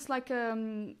looks like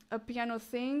a piano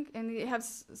thing, and it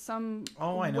has some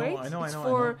weight. I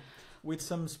know. With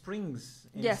some springs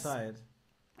inside. Yes.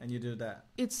 And you do that.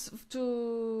 It's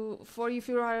good for you if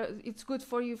you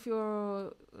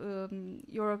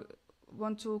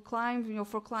want to climb,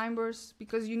 for climbers,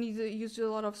 because you need to use a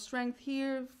lot of strength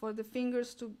here for the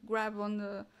fingers to grab on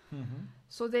the.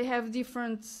 So they have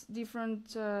different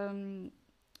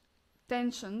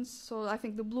tensions. So I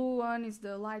think the blue one is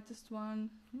the lightest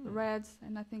one, the red,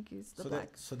 and I think is the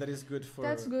black. So that is good for.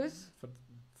 That's good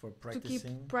for practicing. To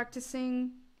keep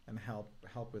practicing. And help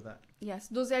with that. Yes,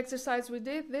 those exercises we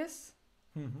did this.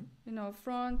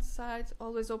 Front, side,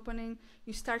 always opening.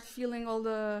 You start feeling all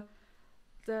the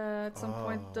at some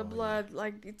point the blood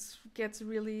it gets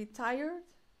really tired.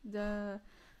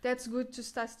 That's good to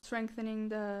start strengthening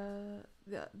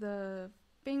the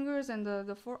fingers and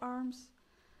the forearms.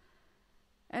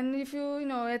 And if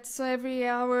it's every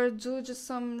hour, do just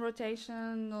some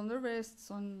rotation on the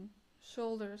wrists, on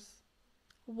shoulders.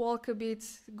 Walk a bit,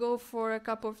 go for a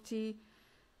cup of tea,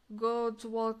 go to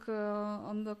walk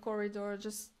on the corridor,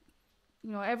 just,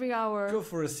 every hour. Go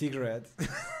for a cigarette.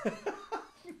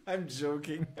 I'm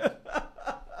joking.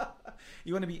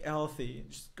 You want to be healthy,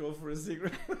 just go for a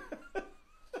cigarette.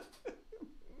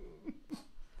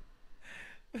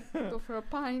 Go for a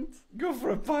pint. Go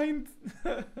for a pint.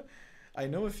 I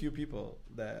know a few people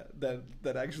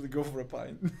that actually go for a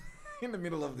pint in the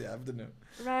middle of the afternoon.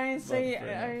 Ryan But say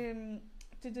fair enough.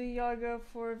 to do yoga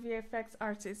for VFX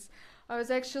artists. I was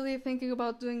actually thinking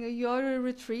about doing a yoga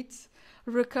retreat,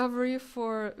 recovery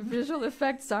for visual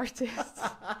effects artists.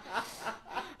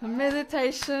 A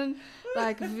meditation,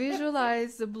 like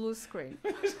visualize the blue screen.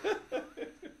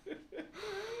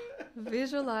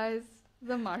 Visualize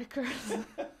the markers.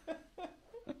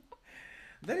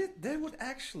 That would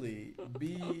actually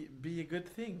be a good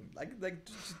thing. Like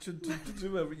to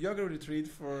do a yoga retreat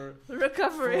for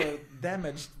Recovery.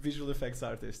 damaged visual effects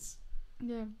artists.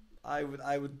 Yeah. I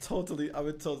would totally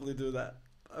do that.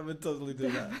 I would totally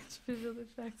do that. Visual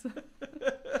effects.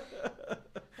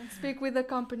 And speak with the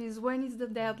companies. When is the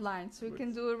deadline? So we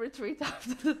can do a retreat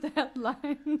after the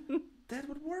deadline. That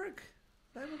would work.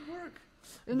 That would work.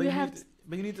 And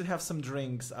But you need to have some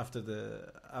drinks after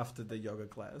the yoga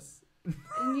class.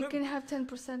 and you can have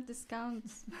 10%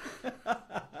 discounts.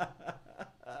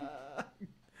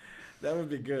 That would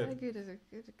be good. How good is it?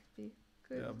 It could be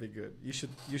good. Yeah, it'd be good. You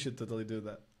should totally do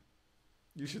that.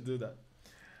 You should do that.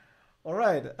 All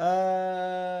right.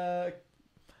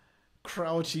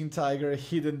 Crouching tiger,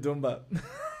 hidden Dumba.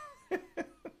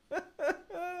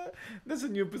 That's a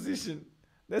new position.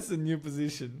 That's a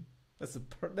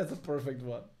perfect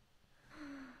one.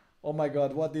 Oh my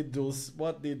God! What did Dulce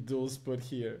put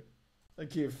here?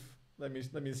 Akif, let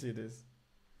me see this.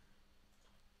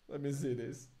 Let me see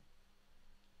this.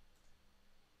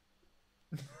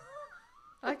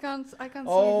 I can't see it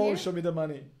Oh, here. show me the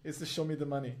money. It's the show me the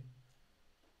money.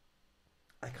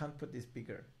 I can't put this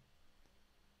bigger.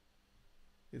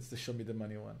 It's the show me the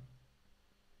money one.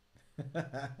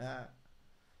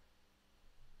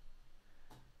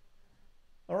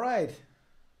 All right.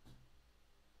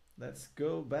 Let's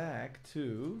go back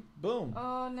to boom.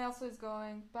 Oh, Nelson is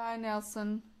going. Bye,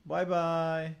 Nelson. Bye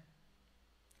bye.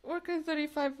 Working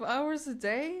 35 hours a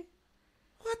day?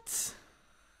 What?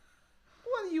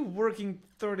 What are you working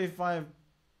 35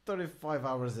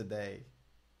 hours a day?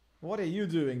 What are you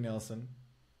doing, Nelson?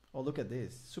 Oh, look at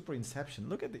this. Super Inception.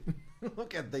 Look at the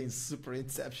look at the Super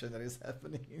Inception that is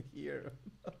happening in here.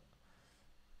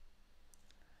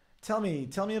 Tell me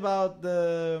about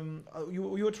the you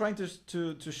were trying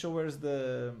to show where's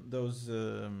those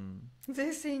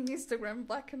They see in Instagram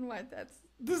black and white. That's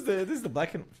this is the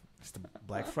Black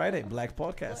Friday Black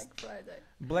podcast. Black Friday.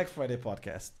 Black Friday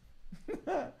podcast.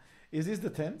 Is this the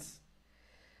tents?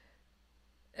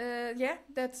 Yeah,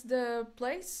 that's the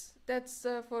place. That's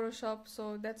Photoshop,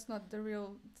 so that's not the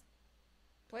real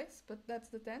place, but that's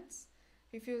the tents.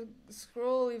 If you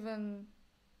scroll even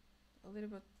a little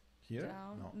bit Here?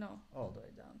 down, no, Oh. all the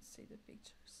way down, see the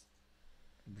pictures.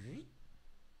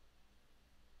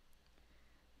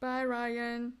 Bye,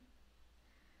 Ryan.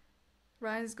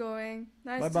 Ryan's going.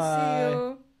 Nice Bye-bye. to see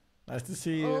you. Nice to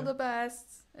see you. All the best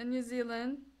in New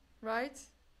Zealand, right?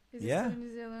 Is Yeah. it still in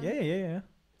New Zealand? Yeah.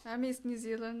 I miss New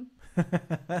Zealand.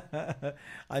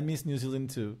 I miss New Zealand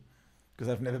too, because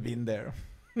I've never been there.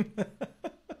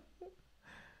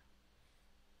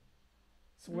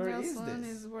 So where is Nelson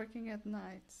this? is working at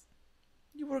night.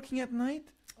 You working at night?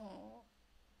 Oh.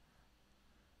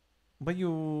 But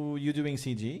you doing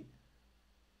CG?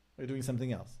 Or you doing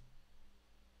something else?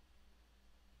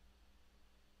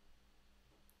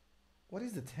 What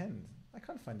is the tent? I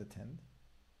can't find the tent.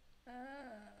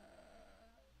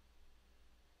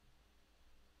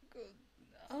 Good.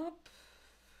 Up.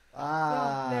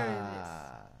 Ah, there it is.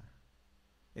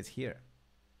 It's here.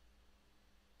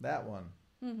 That one.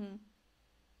 Mm-hmm.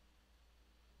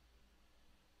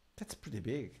 That's pretty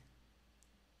big.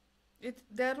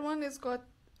 That one has got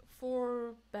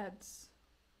 4 beds.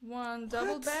 1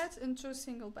 double What? bed and 2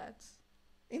 single beds.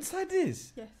 Inside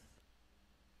this? Yes.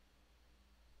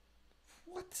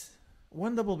 What?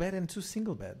 1 double bed and 2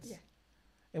 single beds? Yeah.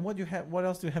 And what what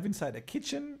else do you have inside? A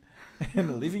kitchen and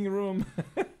a living room?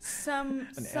 Some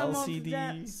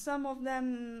LCD. Some of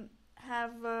them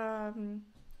have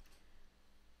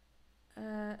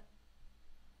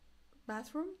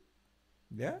bathroom.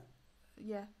 Yeah?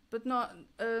 Yeah, but not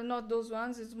those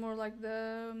ones. It's more like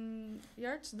the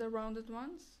yards, the rounded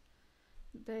ones.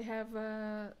 They have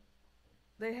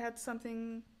they had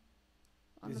something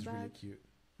on This the is really back. cute.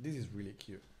 This is really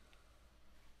cute.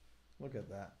 Look at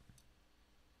that.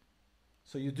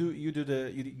 So you did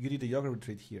the yoga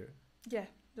retreat here. Yeah,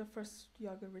 the first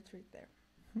yoga retreat there.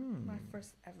 My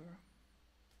first ever.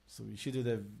 So we should do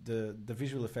the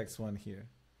visual effects one here.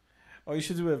 Or you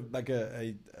should do a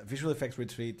visual effects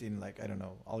retreat in like, I don't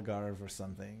know, Algarve or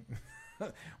something,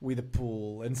 with a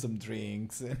pool and some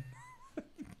drinks.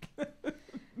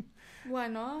 Why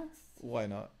not? Why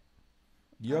not?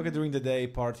 Yoga during the day,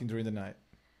 partying during the night.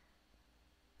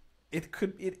 It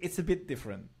could. It's a bit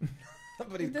different,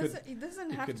 but It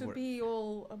doesn't have to work. be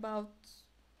all about,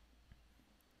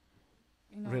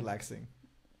 Relaxing.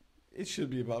 It should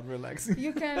be about relaxing.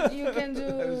 You can do.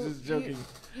 I was just joking.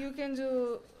 You can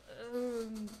do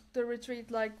the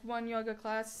retreat like one yoga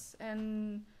class,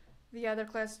 and the other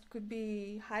class could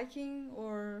be hiking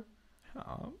or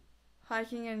Oh.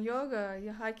 hiking and yoga.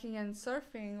 You're hiking and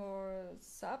surfing or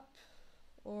SUP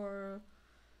or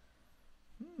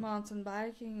mountain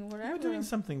biking or whatever. You're doing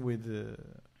something with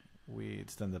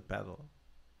stand-up paddle.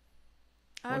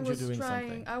 I Weren't you was doing trying.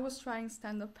 something? I was trying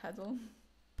stand-up paddle.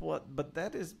 But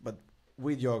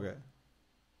with yoga.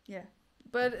 Yeah,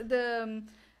 but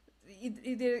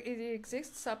it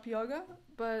exists SUP yoga,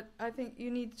 but I think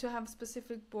you need to have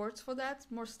specific boards for that,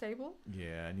 more stable.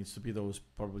 Yeah, it needs to be those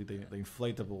probably the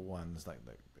inflatable ones, like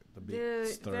the big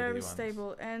sturdy very ones.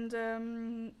 stable. And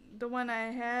the one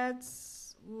I had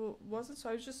wasn't, so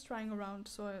I was just trying around.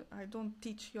 So I don't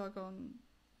teach yoga on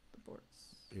the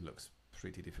boards. It looks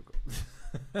pretty difficult.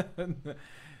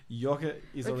 Yoga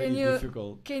is But already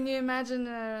difficult. Can you imagine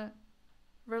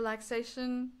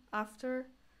relaxation after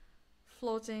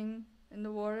floating in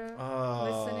the water,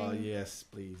 listening? Yes,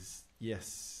 please.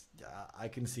 Yes, yeah, I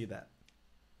can see that.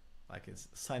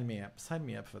 Sign me up. Sign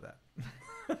me up for that.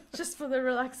 Just for the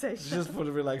relaxation. Just for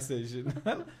the relaxation.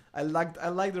 I like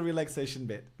the relaxation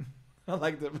bit. I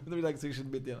like the relaxation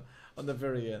bit on the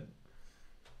very end.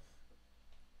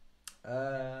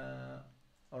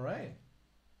 All right.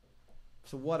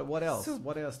 So what else? Soup.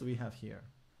 What else do we have here?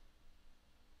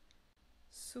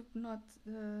 Soup, not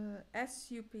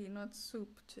SUP, not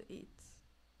soup to eat.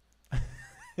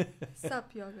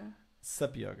 SUP yoga.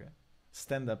 SUP yoga.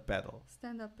 Stand-up paddle.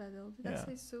 Stand-up paddle. Did Yeah. I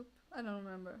say soup? I don't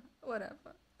remember.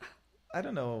 Whatever. I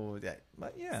don't know. Yeah,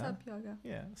 but yeah. SUP yoga.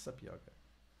 Yeah, SUP yoga.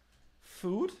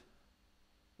 Food?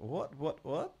 What?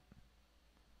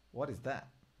 What is that?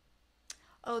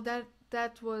 Oh,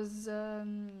 that was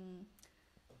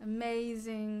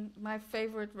amazing. My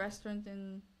favorite restaurant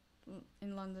in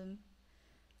London,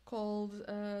 called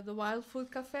the Wild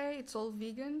Food Cafe. It's all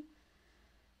vegan,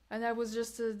 and that was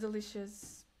just a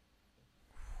delicious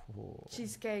Whoa.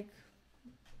 cheesecake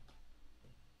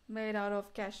made out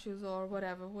of cashews or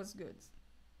whatever. Was good.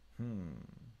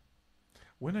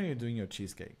 When are you doing your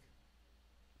cheesecake?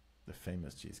 The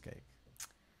famous cheesecake.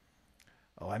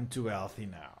 Oh, I'm too healthy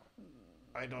now.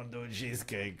 I don't do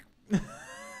cheesecake.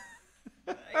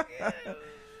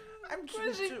 I'm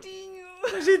Projetinho.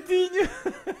 Projetinho.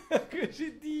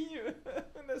 Projetinho.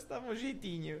 Onde está o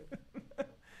jeitinho?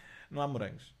 Não há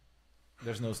morangos.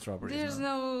 There's no strawberries. There's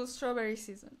no strawberry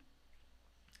season.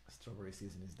 Strawberry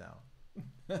season is down.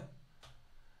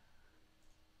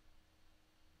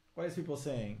 What is people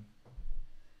saying?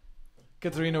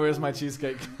 Catarina, where's my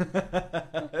cheesecake?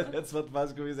 That's what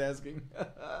Vasco is asking.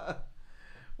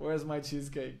 Where's my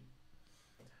cheesecake?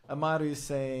 Amaro is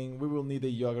saying we will need a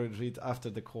yoga retreat after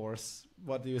the course.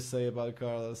 What do you say about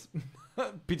Carlos?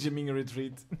 Pijaminha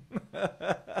retreat.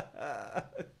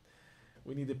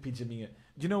 We need a Pijaminha.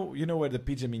 You know where the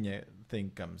Pijaminha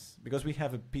thing comes? Because we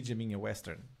have a Pijaminha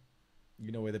Western.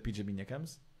 You know where the Pijaminha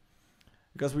comes?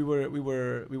 Because we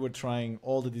were trying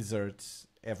all the desserts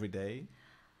every day.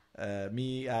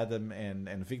 Me, Adam,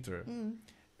 and Victor.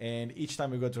 And each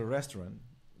time we go to a restaurant,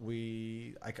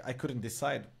 I couldn't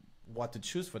decide what to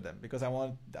choose for them because I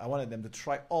wanted them to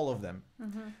try all of them.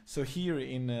 Mm-hmm. So here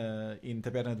in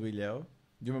Taberna do Ilhéu,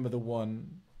 do you remember the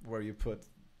one where you put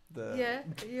the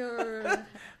your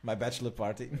my bachelor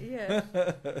party? Yeah.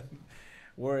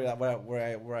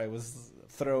 where I was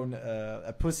thrown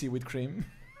a pussy with cream.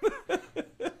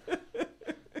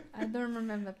 I don't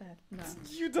remember that. No.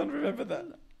 You don't remember that?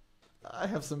 I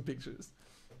have some pictures.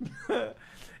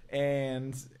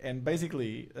 and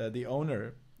basically the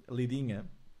owner Lidinha,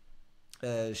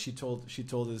 she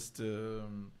told us to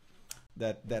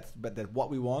that what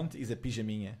we want is a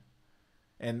pijaminha,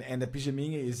 and the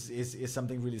pijaminha is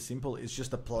something really simple. It's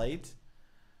just a plate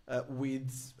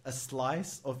with a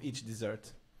slice of each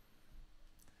dessert.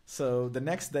 So the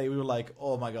next day we were like,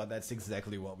 oh my god, that's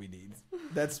exactly what we need.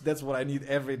 That's what I need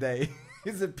every day.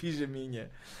 It's a pijaminha.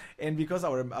 And because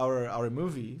our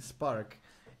movie Spark,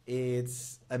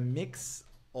 it's a mix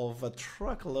of a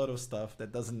truckload of stuff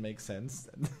that doesn't make sense.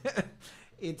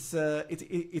 It's a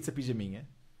pijaminha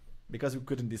because we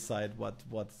couldn't decide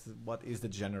what is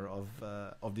the genre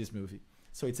of this movie.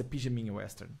 So it's a pijaminha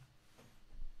western.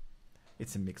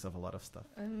 It's a mix of a lot of stuff.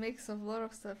 A mix of a lot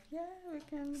of stuff. Yeah, we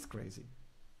can. It's crazy.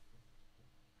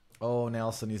 Oh,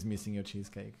 Nelson is missing your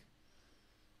cheesecake.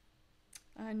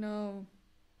 I know.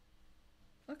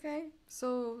 Okay,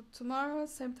 so tomorrow,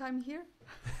 same time here.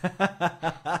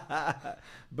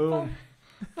 Boom.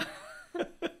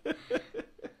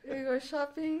 We go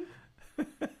shopping.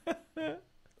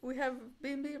 We have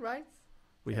bimbi, right?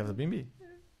 We have the bimbi.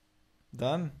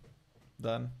 Done.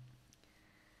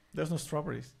 There's no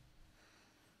strawberries.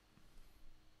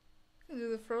 We do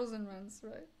the frozen ones,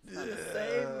 right? It's not the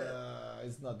same.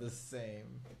 It's not the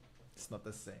same. It's not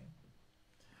the same.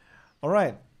 All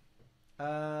right.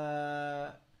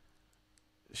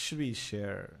 Should we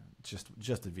share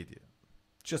just a video,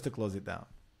 just to close it down?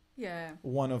 Yeah.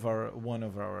 One of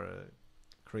our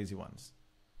crazy ones.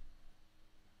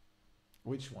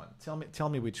 Which one? Tell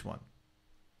me which one.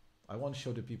 I want to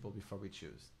show the people before we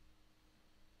choose.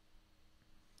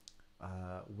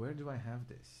 Where do I have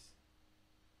this?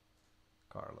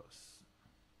 Carlos.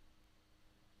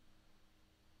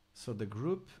 So the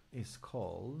group is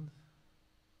called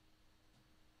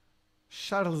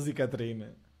Charles e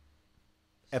Catarina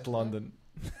at London.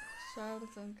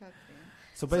 Charles and Catarina.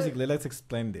 So basically, let's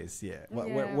explain this. Yeah,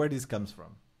 where this comes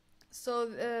from. So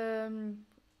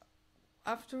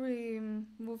after we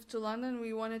moved to London,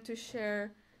 we wanted to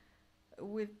share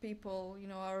with people,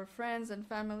 our friends and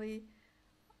family,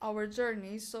 our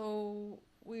journey. So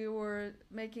we were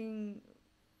making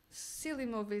silly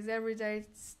movies every day,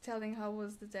 telling how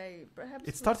was the day. Perhaps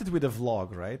it started with a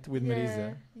vlog, right? With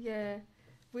Marisa. Yeah.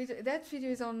 That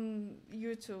video is on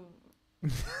YouTube.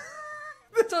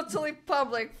 Totally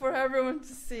public for everyone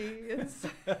to see.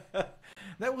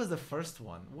 That was the first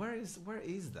one. Where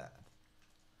is that?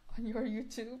 On your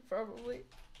YouTube, probably.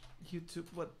 YouTube?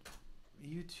 What?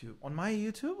 YouTube? On my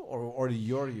YouTube or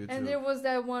your YouTube? And there was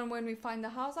that one when we find the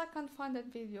house. I can't find that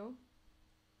video.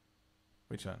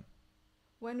 Which one?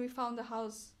 When we found the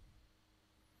house.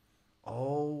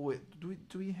 Oh, wait, do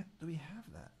we have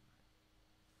that?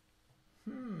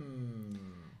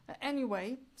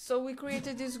 Anyway, so we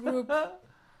created this group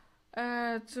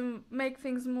to make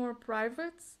things more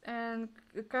private, and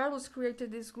Carlos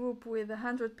created this group with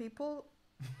 100 people,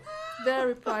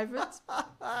 very private.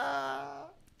 I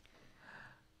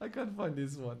can't find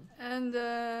this one. And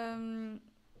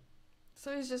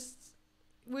so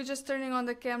we're just turning on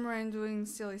the camera and doing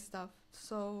silly stuff.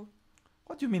 So.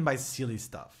 What do you mean by silly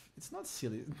stuff? It's not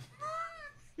silly.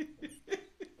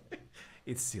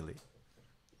 It's silly.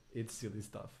 It's silly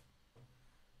stuff.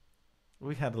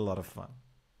 We had a lot of fun.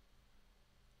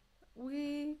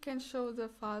 We can show the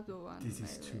Fado one. This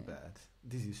is too bad.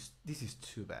 This is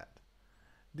too bad.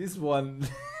 This one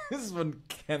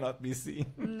cannot be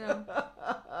seen. No.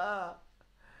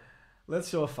 Let's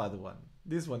show a Fado one.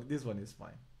 This one is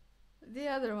fine. The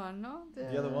other one, no?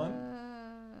 The other one?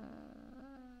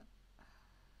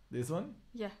 This one?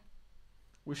 Yeah.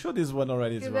 We showed this one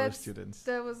already to our students.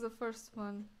 That was the first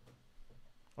one.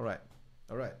 All right.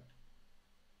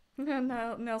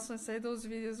 Now Nelson said those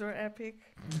videos were epic.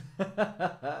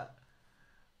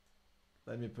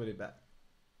 Let me put it back.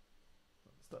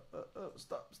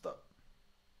 Stop.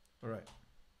 All right.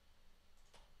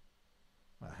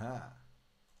 Aha.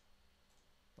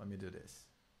 Let me do this.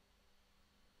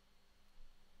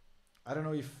 I don't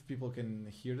know if people can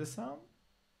hear the sound.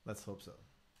 Let's hope so.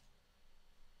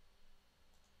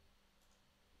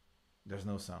 There's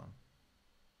no sound.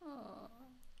 Oh.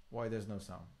 Why there's no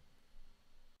sound?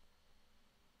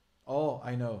 Oh,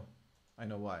 I know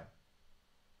why.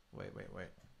 Wait.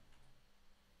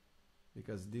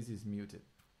 Because this is muted.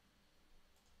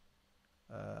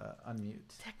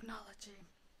 Unmute. Technology.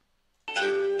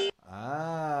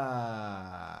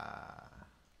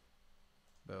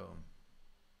 Boom.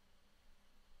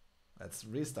 Let's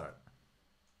restart.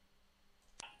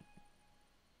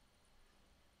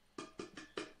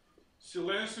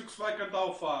 Silêncio que se vai cantar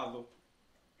o fado.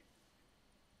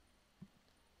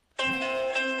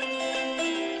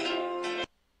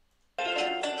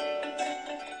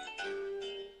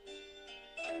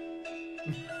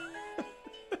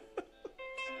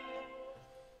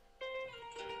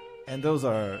 And those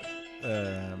are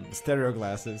stereo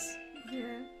glasses.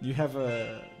 Yeah. You have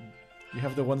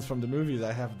the ones from the movies.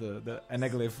 I have the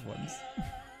anaglyph ones.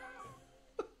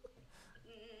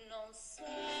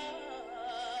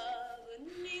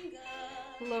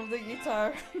 Love the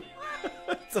guitar.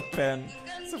 It's a pen.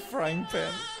 It's a frying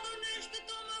pan.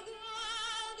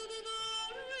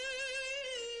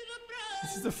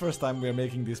 This is the first time we are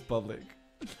making this public.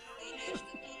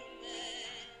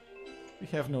 We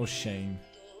have no shame.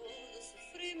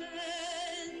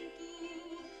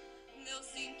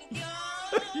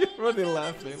 You're already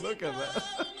laughing. Look at that.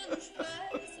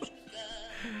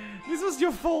 This was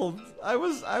your fault. I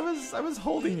was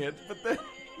holding it, but then,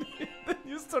 then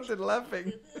you started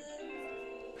laughing.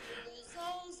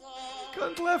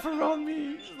 Can't laugh around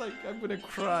me. It's like I'm gonna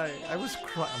cry. I was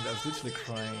literally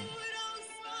crying.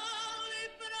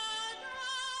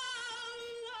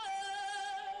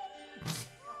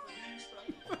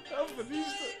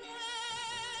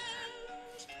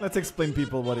 Let's explain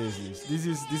people what is this. This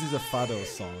is a fado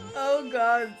song. Oh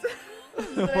God.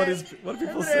 What are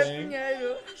people saying?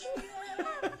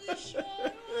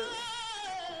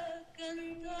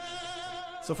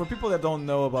 So for people that don't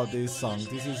know about this song,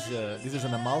 this is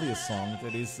an Amália song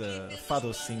that is a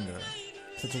fado singer.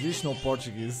 It's a traditional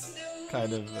Portuguese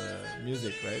kind of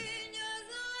music, right?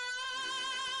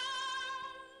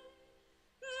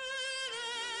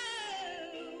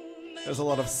 There's a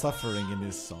lot of suffering in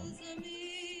this song.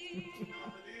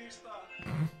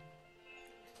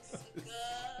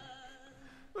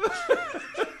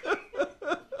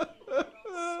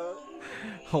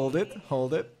 Hold it,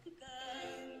 hold it.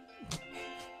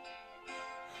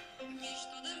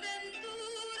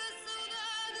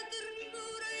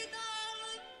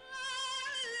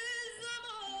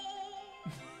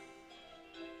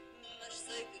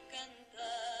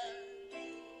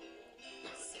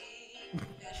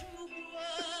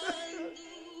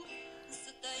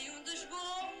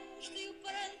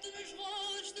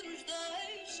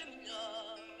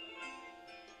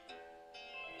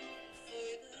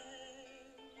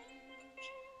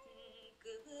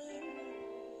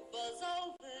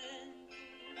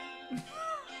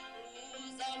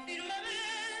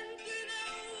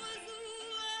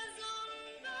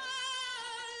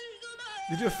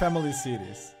 Did your family see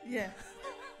this? Yeah.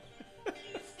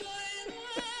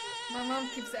 My mom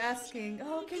keeps asking,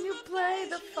 "Oh, can you play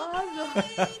the fado?"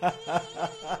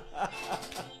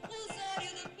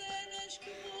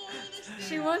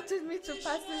 She wanted me to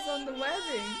pass this on the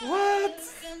wedding. What?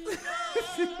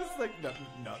 She was like, no,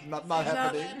 not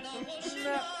happening.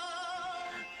 No.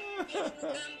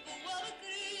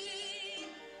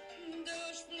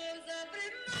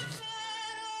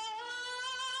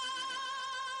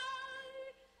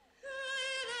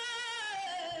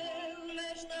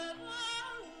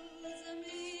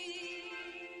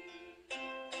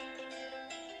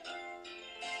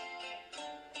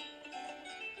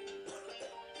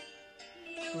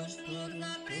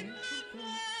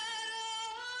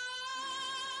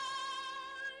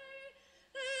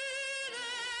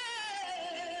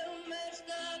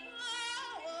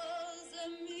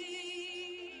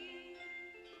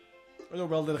 Olha o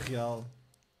Belder Real.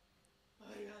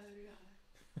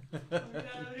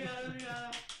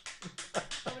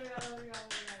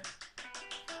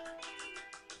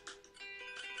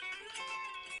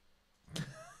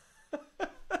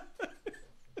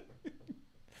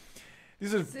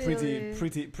 These are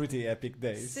pretty epic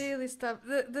days. Silly stuff.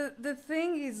 The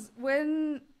thing is,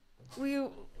 when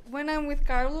I'm with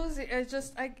Carlos,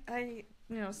 I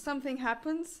something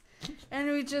happens,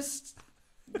 and we just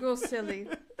go silly.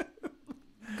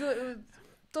 Good,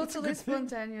 totally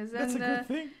spontaneous. That's and a good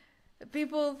thing.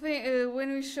 People think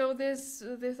when we show this,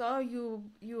 they thought, "Oh,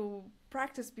 you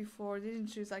practiced before,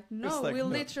 didn't you?" It's like, no, like, we no.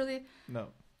 literally. No.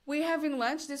 We having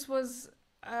lunch. This was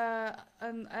at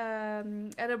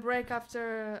a break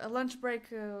after a lunch break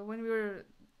when we were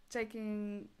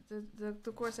taking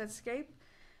the course at Escape,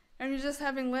 and we're just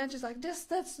having lunch. It's like,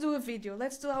 let's do a video.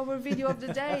 Let's do our video of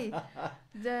the day.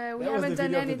 We haven't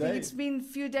done anything. It's been a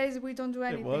few days. We don't do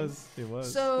anything. It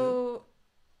was. So,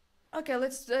 okay,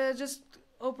 let's just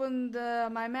open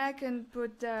my Mac and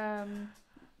put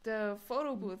the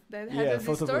photo booth that had a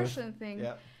distortion thing.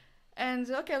 Yeah. And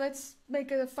okay, let's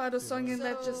make a fado song and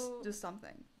let's just do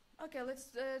something. Okay,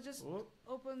 let's just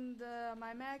open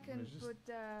my Mac and put.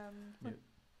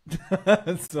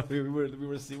 Sorry,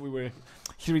 we were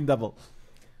hearing double.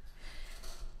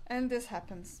 And this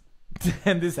happens.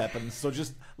 So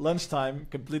just lunchtime,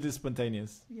 completely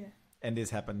spontaneous. Yeah. And this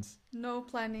happens. No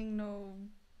planning, no.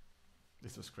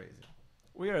 This was crazy.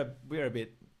 We are a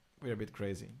bit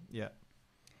crazy. Yeah.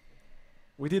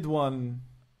 We did one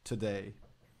today.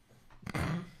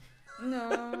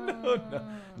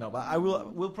 No, but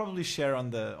we'll probably share on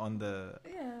the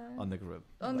group.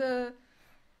 On the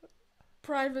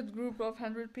private group of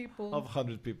 100 people. Of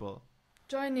 100 people.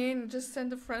 Join in, just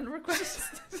send a friend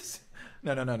request.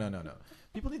 No.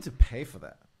 People need to pay for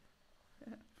that.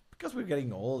 Yeah. Because we're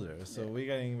getting older, so we're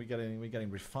getting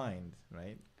refined,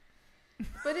 right?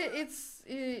 But it's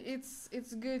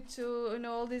good to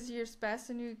all these years pass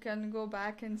and you can go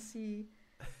back and see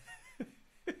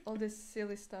all this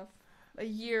silly stuff. A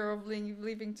year of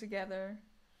living together.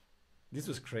 This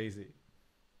was crazy.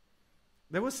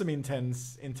 There was some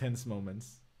intense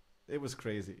moments. It was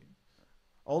crazy.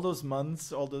 All those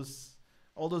months, all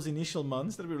those initial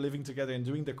months that we were living together and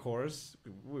doing the course,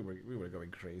 we were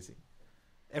going crazy.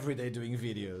 Every day doing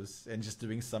videos and just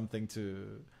doing something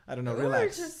to, I don't know,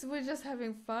 relax. We're just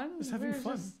having fun. Just having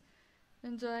fun. Just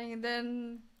enjoying. And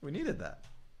then we needed that.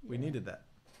 We needed that.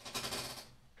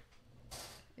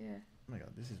 Yeah. Oh my god,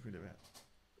 this is really bad.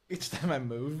 Each time I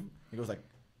move, it goes like.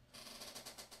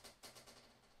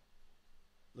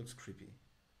 Looks creepy.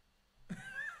 Do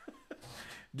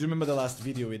you remember the last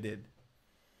video we did?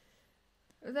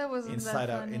 That wasn't inside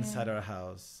that funny. Inside our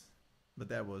house, but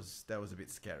that was a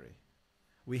bit scary.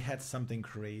 We had something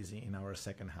crazy in our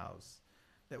second house.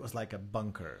 That was like a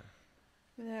bunker.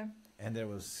 Yeah. And there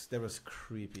was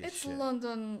creepy it's shit. It's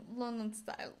London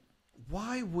style.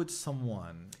 Why would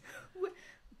someone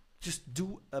just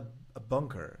do a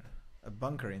bunker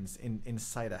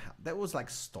inside a house? That was like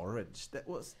storage. That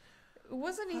was. It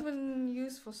wasn't even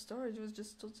used for storage. It was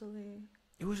just totally.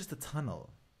 It was just a tunnel.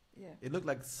 Yeah. It looked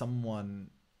like someone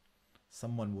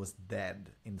was dead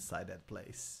inside that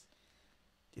place.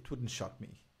 It wouldn't shock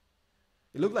me.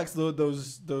 It looked like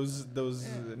those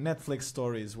Netflix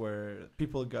stories where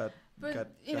people got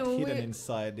hidden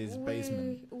inside this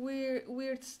basement.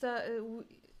 Weird stuff.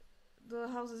 The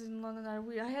houses in London are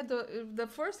weird. I had the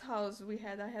first house we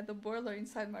had. I had the boiler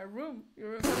inside my room. You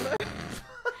remember?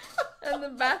 And the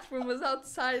bathroom was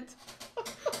outside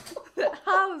the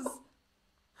house.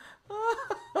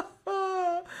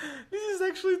 This is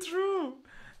actually true.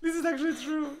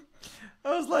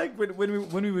 I was like,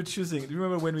 when we were choosing. Do you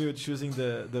remember when we were choosing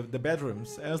the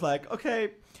bedrooms? And I was like,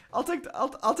 okay, I'll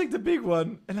take the big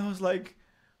one. And I was like,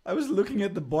 I was looking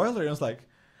at the boiler and I was like,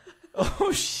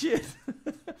 oh shit,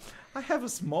 I have a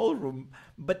small room,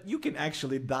 but you can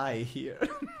actually die here.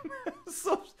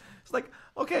 So it's like,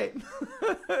 okay,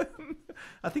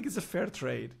 I think it's a fair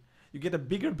trade. You get a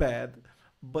bigger bed,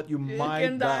 but you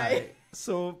might die.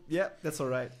 So yeah, that's all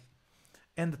right.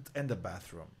 And the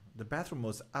bathroom. The bathroom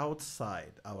was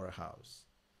outside our house.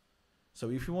 So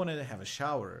if you wanted to have a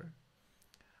shower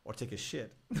or take a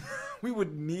shit, we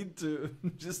would need to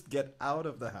just get out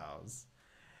of the house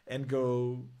and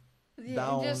go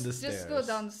down the stairs. Just go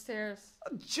down the stairs.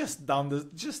 Just down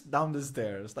the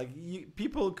stairs. Like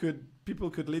people could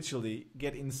literally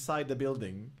get inside the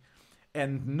building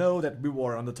and know that we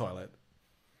were on the toilet.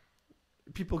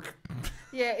 People.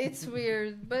 Yeah, it's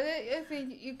weird, but I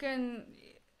think you can.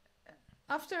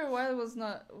 After a while, it was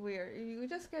not weird. You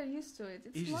just get used to it.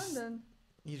 It's London.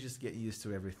 You just get used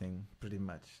to everything, pretty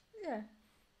much. Yeah.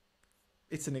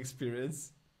 It's an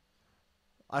experience.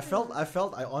 I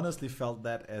honestly felt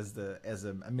that as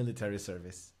a military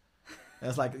service.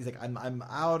 It's like I'm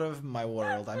out of my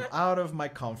world. I'm out of my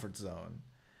comfort zone,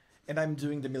 and I'm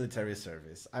doing the military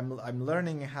service. I'm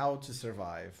learning how to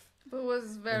survive. But it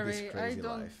was very. I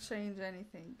don't life. Change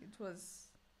anything.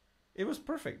 It was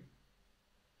perfect.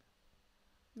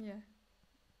 Yeah.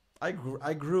 I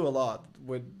grew a lot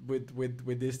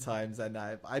with these times, and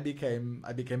I became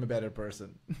a better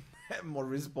person, a more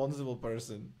responsible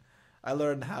person. I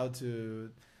learned how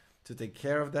to take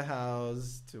care of the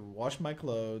house, to wash my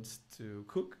clothes, to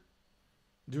cook.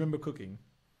 Do you remember cooking?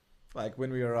 Like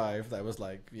when we arrived, I was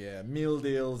like, yeah, meal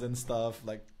deals and stuff,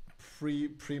 like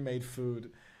pre-made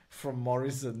food from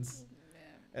Morrison's,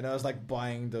 and I was like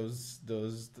buying those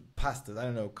pastas. I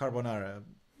don't know,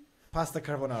 pasta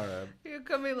carbonara. You're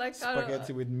coming like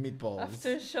spaghetti with meatballs.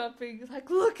 After shopping, like,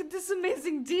 look at this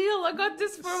amazing deal. I got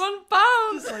this for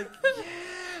 £1. Just like, yeah,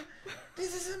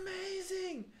 this is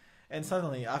amazing. And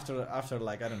suddenly, after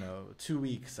like, I don't know, 2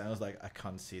 weeks, I was like, I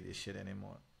can't see this shit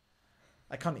anymore.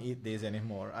 I can't eat this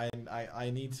anymore. I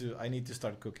need to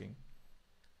start cooking.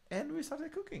 And we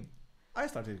started cooking. I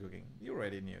started cooking. You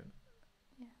already knew.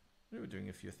 Yeah. We were doing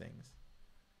a few things.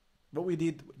 But we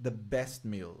did the best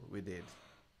meal we did.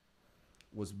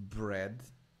 Was bread,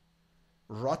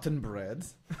 rotten bread,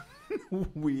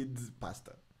 with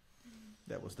pasta.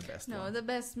 That was the best one. No, the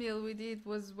best meal we did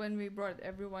was when we brought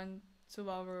everyone to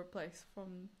our place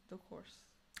from the course.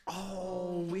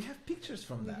 Oh, we have pictures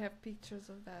from that. We have pictures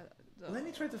of that. Let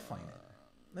me try to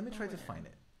find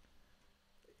it.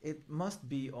 It must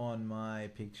be on my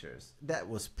pictures. That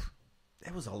was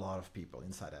a lot of people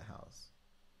inside a house.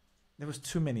 There was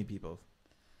too many people.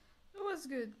 It was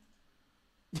good.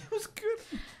 It was good.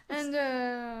 And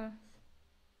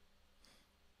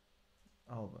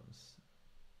albums.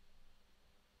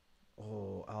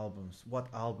 Oh, albums. What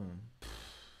album?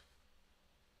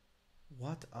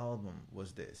 What album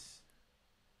was this?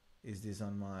 Is this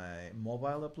on my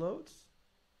mobile uploads?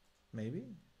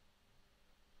 Maybe?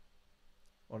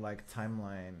 Or like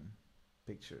timeline.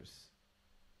 pictures.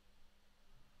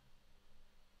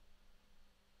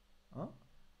 Huh?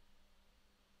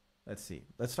 Let's see.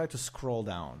 Let's try to scroll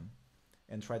down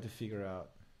and try to figure out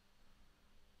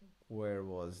where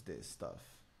was this stuff.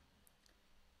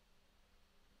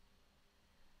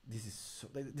 This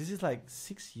is like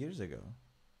 6 years ago.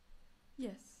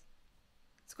 Yes.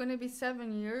 It's going to be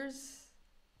 7 years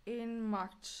in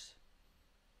March.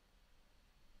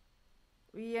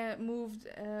 We moved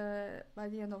by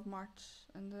the end of March,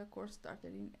 and the course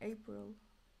started in April,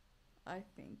 I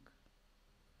think.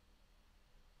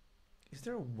 Is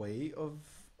there a way of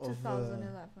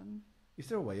 2011. Is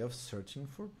there a way of searching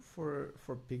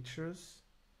for pictures?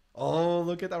 Oh,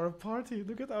 look at our party!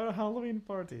 Look at our Halloween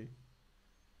party.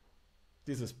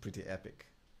 This was pretty epic.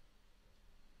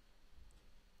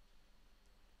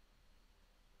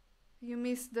 You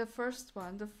missed the first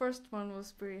one. The first one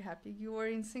was pretty happy. You were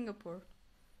in Singapore.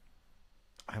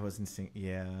 I was in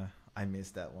yeah, I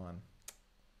missed that one.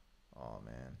 Oh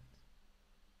man.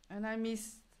 And I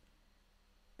missed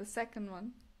the second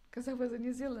one because I was in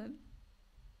New Zealand.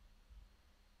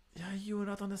 Yeah, you were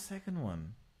not on the second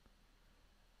one.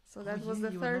 So that was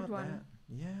the third one.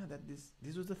 Yeah, this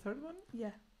was the third one?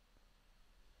 Yeah.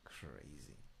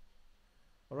 Crazy.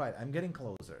 All right, I'm getting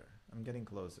closer.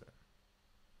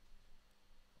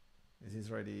 Is this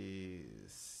already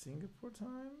Singapore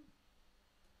time?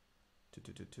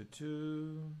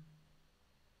 2.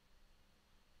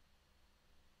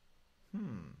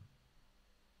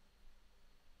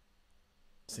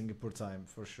 Singapore time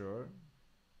for sure.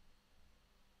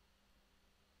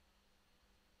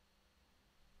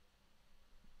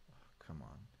 Oh, come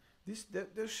on.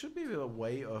 There should be a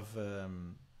way of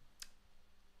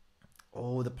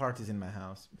oh, the party's in my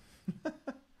house.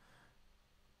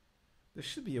 There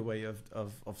should be a way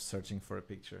of searching for a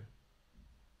picture.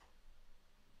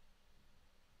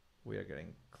 We are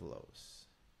getting close.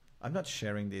 I'm not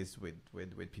sharing this with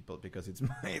people because it's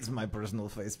my personal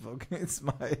Facebook. It's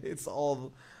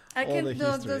all the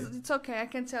history. It's okay. I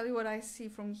can tell you what I see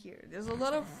from here. There's a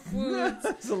lot of food.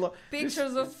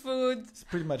 Pictures of food. It's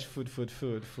pretty much food,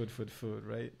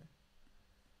 right?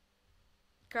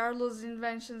 Carlos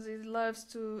Inventions, he loves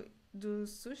to do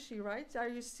sushi, right? Are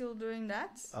you still doing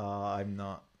that? I'm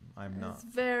not. It's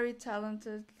very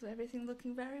talented. Everything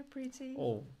looking very pretty.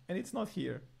 Oh, and it's not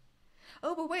here.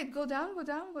 Oh, but wait, go down.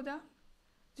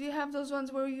 Do you have those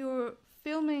ones where you're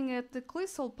filming at the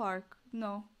Clisol Park?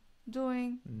 No.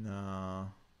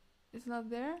 No. It's not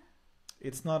there?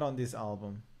 It's not on this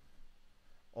album.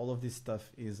 All of this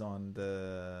stuff is on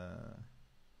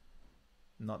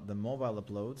not the mobile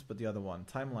uploads, but the other one,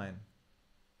 Timeline.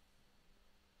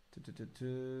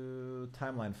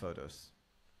 Timeline photos.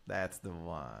 That's the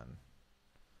one.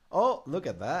 Oh, look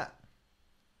at that.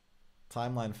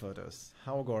 Timeline photos.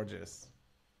 How gorgeous.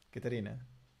 Catarina.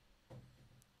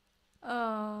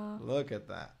 Look at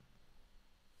that.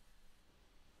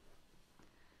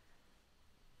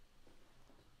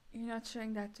 You're not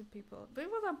showing that to people.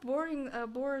 People are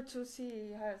bored to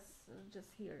see us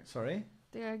just here. Sorry?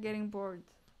 They are getting bored.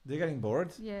 They're getting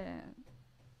bored? Yeah.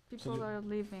 People are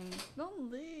leaving. Don't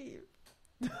leave.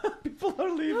 People are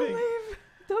leaving. Don't leave.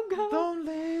 Don't go. Don't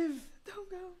leave. Don't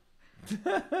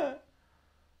go.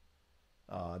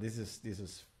 Oh, this is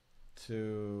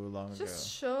too long ago. Just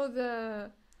show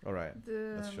the... All right.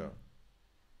 Let's show.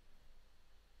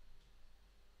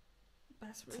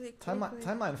 That's really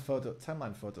timeline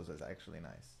photos is actually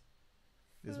nice.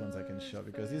 These ones I can show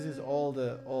because this is all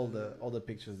the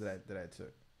pictures that I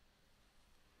took.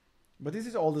 But this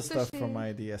is all the stuff from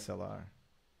my DSLR.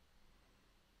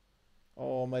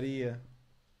 Oh, Maria.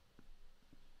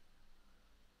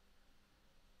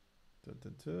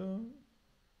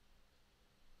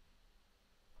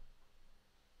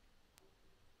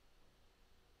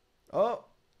 Oh,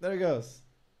 there it goes.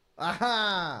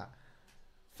 Aha!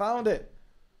 Found it.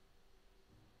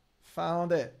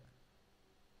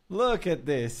 Look at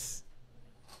this.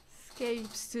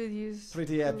 Escape Studios.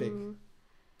 Pretty epic.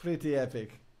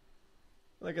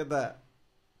 Look at that.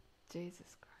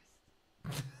 Jesus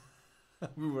Christ.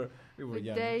 we were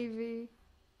young. Davey.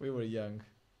 We were young.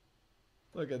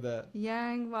 Look at that.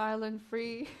 Young, violent,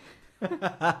 free.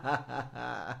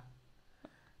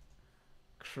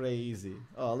 Crazy.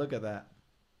 Oh, look at that.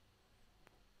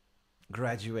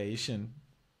 Graduation.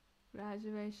 That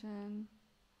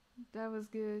was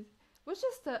good. What's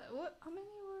just how many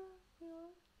were we were?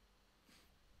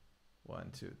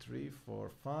 1, 2, 3,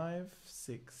 4, 5,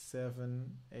 6,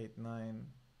 7, 8, 9,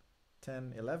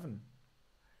 10, 11.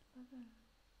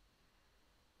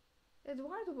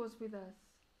 Eduardo was with us.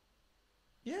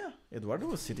 Yeah, Eduardo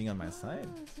was sitting on my side.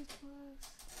 It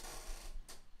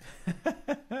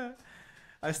was.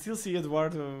 I still see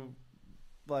Eduardo,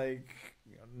 like,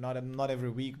 not every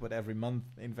week, but every month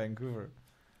in Vancouver.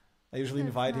 I usually That's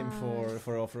invite him nice.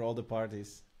 for all the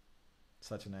parties.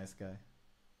 Such a nice guy.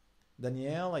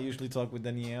 Danielle, I usually talk with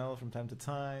Danielle from time to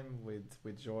time,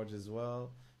 with George as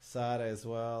well, Sarah as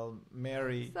well,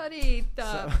 Mary.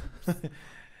 Sarita.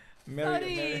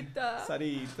 Mary, Sarita.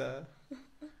 Sarita.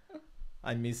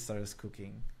 I miss Sarah's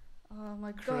cooking. Oh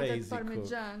my god, that Crazy cook.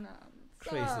 parmigiana.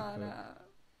 Crazy Sara.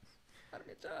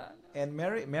 Parmigiana. And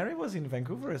Mary was in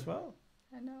Vancouver as well.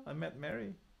 I know. I met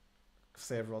Mary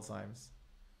several times.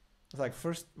 It was like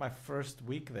my first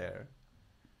week there,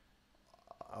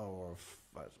 or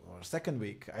second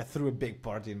week. I threw a big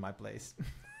party in my place,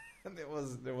 and there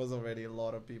was already a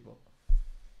lot of people.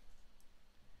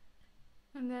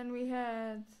 And then we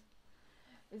had.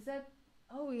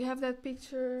 We have that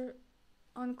picture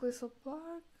on Clissold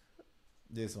Park.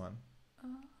 This one.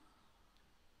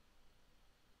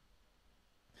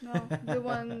 No, the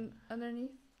one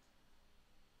underneath.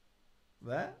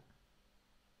 That?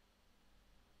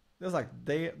 There's like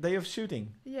day of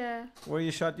shooting Yeah, where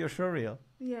you shot your show reel.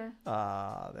 yeah.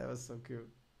 Ah, that was so cute.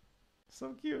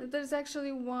 So cute. There's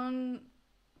actually one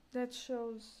that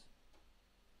shows.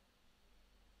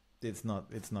 It's not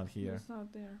here. It's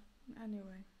not there.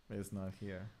 Anyway. It's not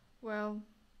here. Well,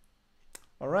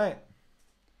 All right.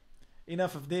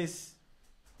 Enough of this.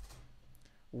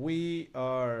 We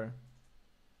are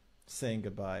saying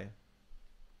goodbye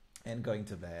and going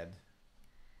to bed.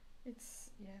 it's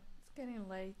getting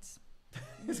late.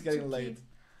 It's Need getting to late. keep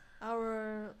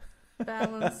our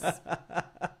balance.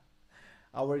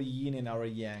 Our yin and our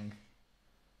yang.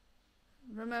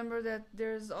 Remember that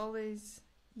there's always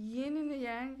yin in the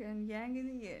yang and yang in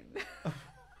the yin.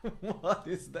 What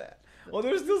is that? Oh,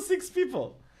 there's still 6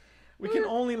 people. We can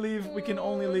only leave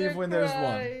when there's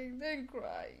one.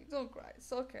 Don't cry.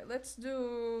 It's okay. Let's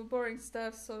do boring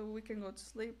stuff so we can go to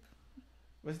sleep.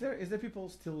 Is there people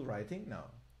still writing? No.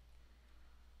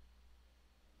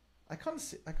 I can't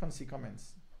see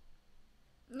comments.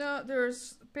 No,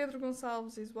 there's Pedro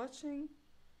Gonçalves is watching.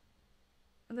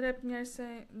 André Pinheiro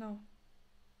saying no.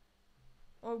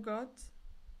 Oh God.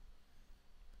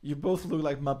 You both look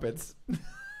like Muppets.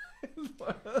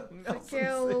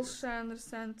 Raquel Alexandre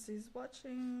Santos is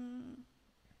watching.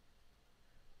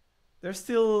 There's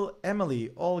still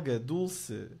Emily, Olga,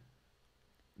 Dulce,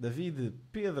 David,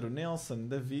 Pedro, Nelson,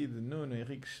 David, Nuno,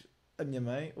 Henriques, a minha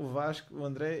mãe, o Vasco, o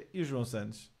André e o João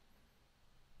Santos.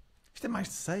 Isto é mais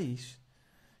de 6.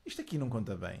 Isto aqui não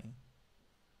conta bem.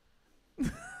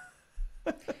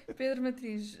 Pedro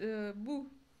Matriz, bu.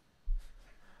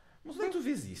 Mas onde é que tu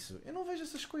vês isso? Eu não vejo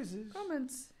essas coisas.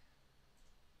 Comments.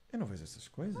 Eu não vejo essas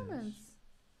coisas. Comments.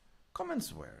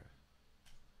 Comments where?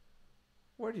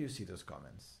 Where do you see those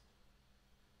comments?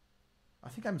 I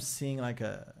think I'm seeing like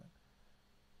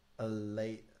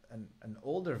an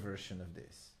older version of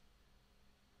this.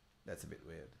 That's a bit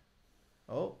weird.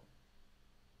 Oh.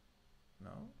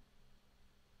 No.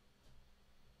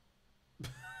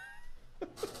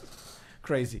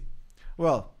 Crazy.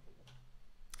 Well,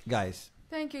 guys.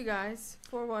 Thank you guys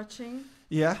for watching.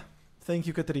 Yeah. Thank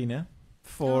you, Catarina,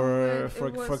 for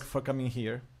it coming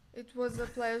here. It was a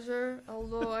pleasure,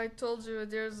 although I told you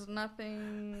there's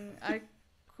nothing I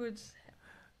could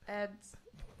add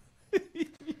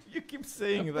You keep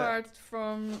saying apart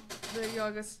from the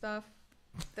yoga stuff,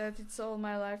 that it's all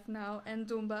my life now, and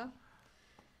Dumba.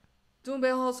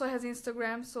 Dumba also has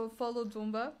Instagram, so follow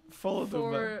Dumba. Follow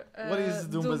Dumba. What is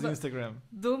Dumba's Instagram?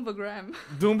 Dumbagram.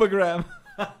 Dumbagram.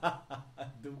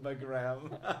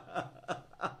 Dumbagram.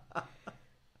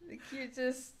 The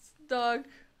cutest dog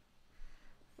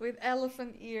with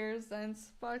elephant ears and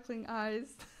sparkling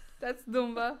eyes. That's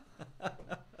Dumba.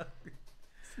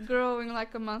 It's growing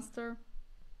like a monster.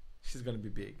 She's gonna be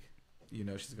big. You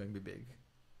know she's gonna be big.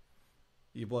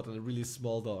 You bought a really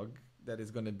small dog that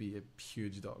is gonna be a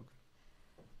huge dog.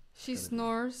 She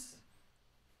snores.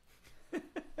 She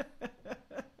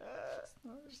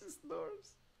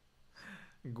snores.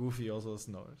 Goofy also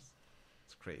snores.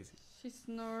 It's crazy. She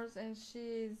snores and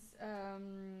she's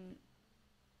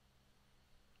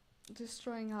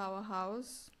destroying our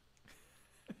house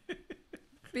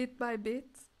bit by bit.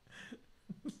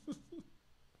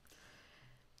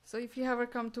 So if you ever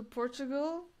come to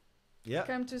Portugal, Yeah.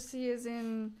 come to see us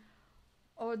in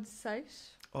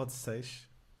Odisseis. Odisseis.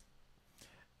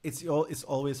 It's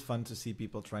always fun to see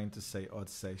people trying to say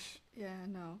Odisseis. Yeah,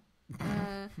 no.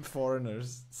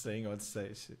 Foreigners saying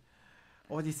Odisseis.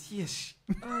 Odisseis.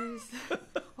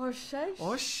 Odisseis?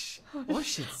 Oxi.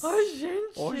 Oh,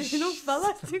 gente, Oxi. não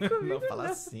fala assim comigo, Não fala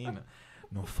assim, não.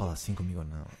 Não fala assim comigo,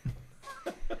 não.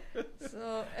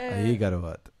 So, Aí,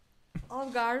 garoto.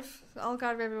 Algarve.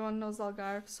 Algarve, everyone knows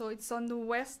Algarve. So it's on the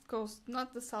west coast,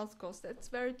 not the south coast. It's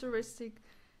very touristic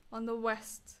on the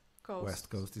west coast. West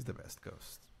coast is the best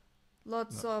coast.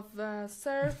 Lots of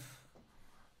surf,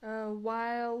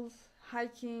 wild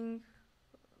hiking,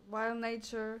 wild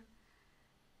nature,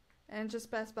 and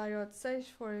just pass by Odisseis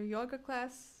for a yoga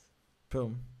class.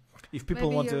 Boom. If people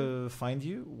Maybe want to find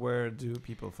you, where do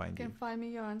people find You you? can find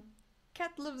me on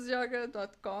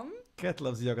catlovesyoga.com.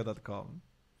 Catlovesyoga.com.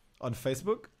 On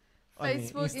Facebook?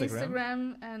 Facebook, on Instagram?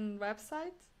 Instagram, and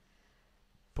website.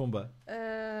 Pumba.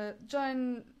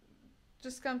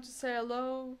 Just come to say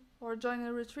hello, or join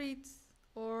a retreat,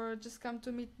 or just come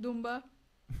to meet Dumba.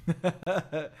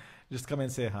 Just come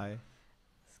and say hi.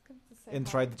 Just come to say And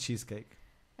hi. try the cheesecake.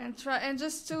 And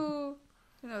just to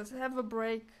have a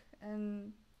break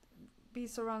and be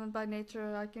surrounded by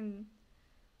nature. I can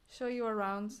show you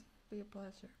around. Be a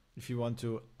pleasure. If you want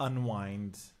to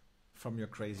unwind from your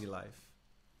crazy life.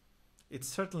 It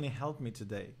certainly helped me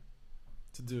today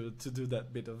to do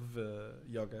that bit of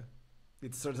yoga.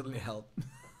 It certainly helped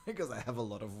because I have a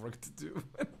lot of work to do.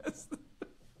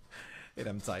 And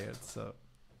I'm tired, so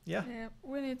yeah. Yeah,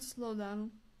 we need to slow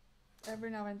down every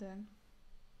now and then.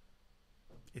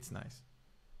 It's nice.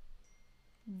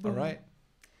 Boom. All right.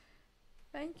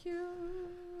 Thank you.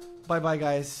 Bye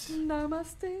guys.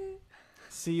 Namaste.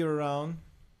 See you around.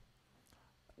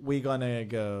 We're gonna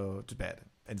go to bed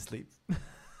and sleep.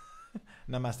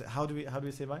 Namaste. How do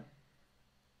we say bye?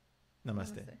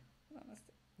 Namaste.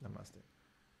 Namaste. Namaste.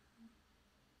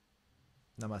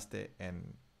 Namaste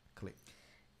and click.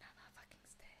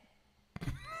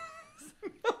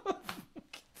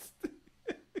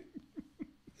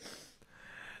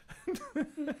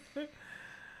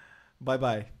 Bye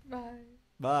bye. Bye.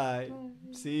 Bye. Bye.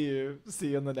 See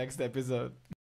you on the next episode.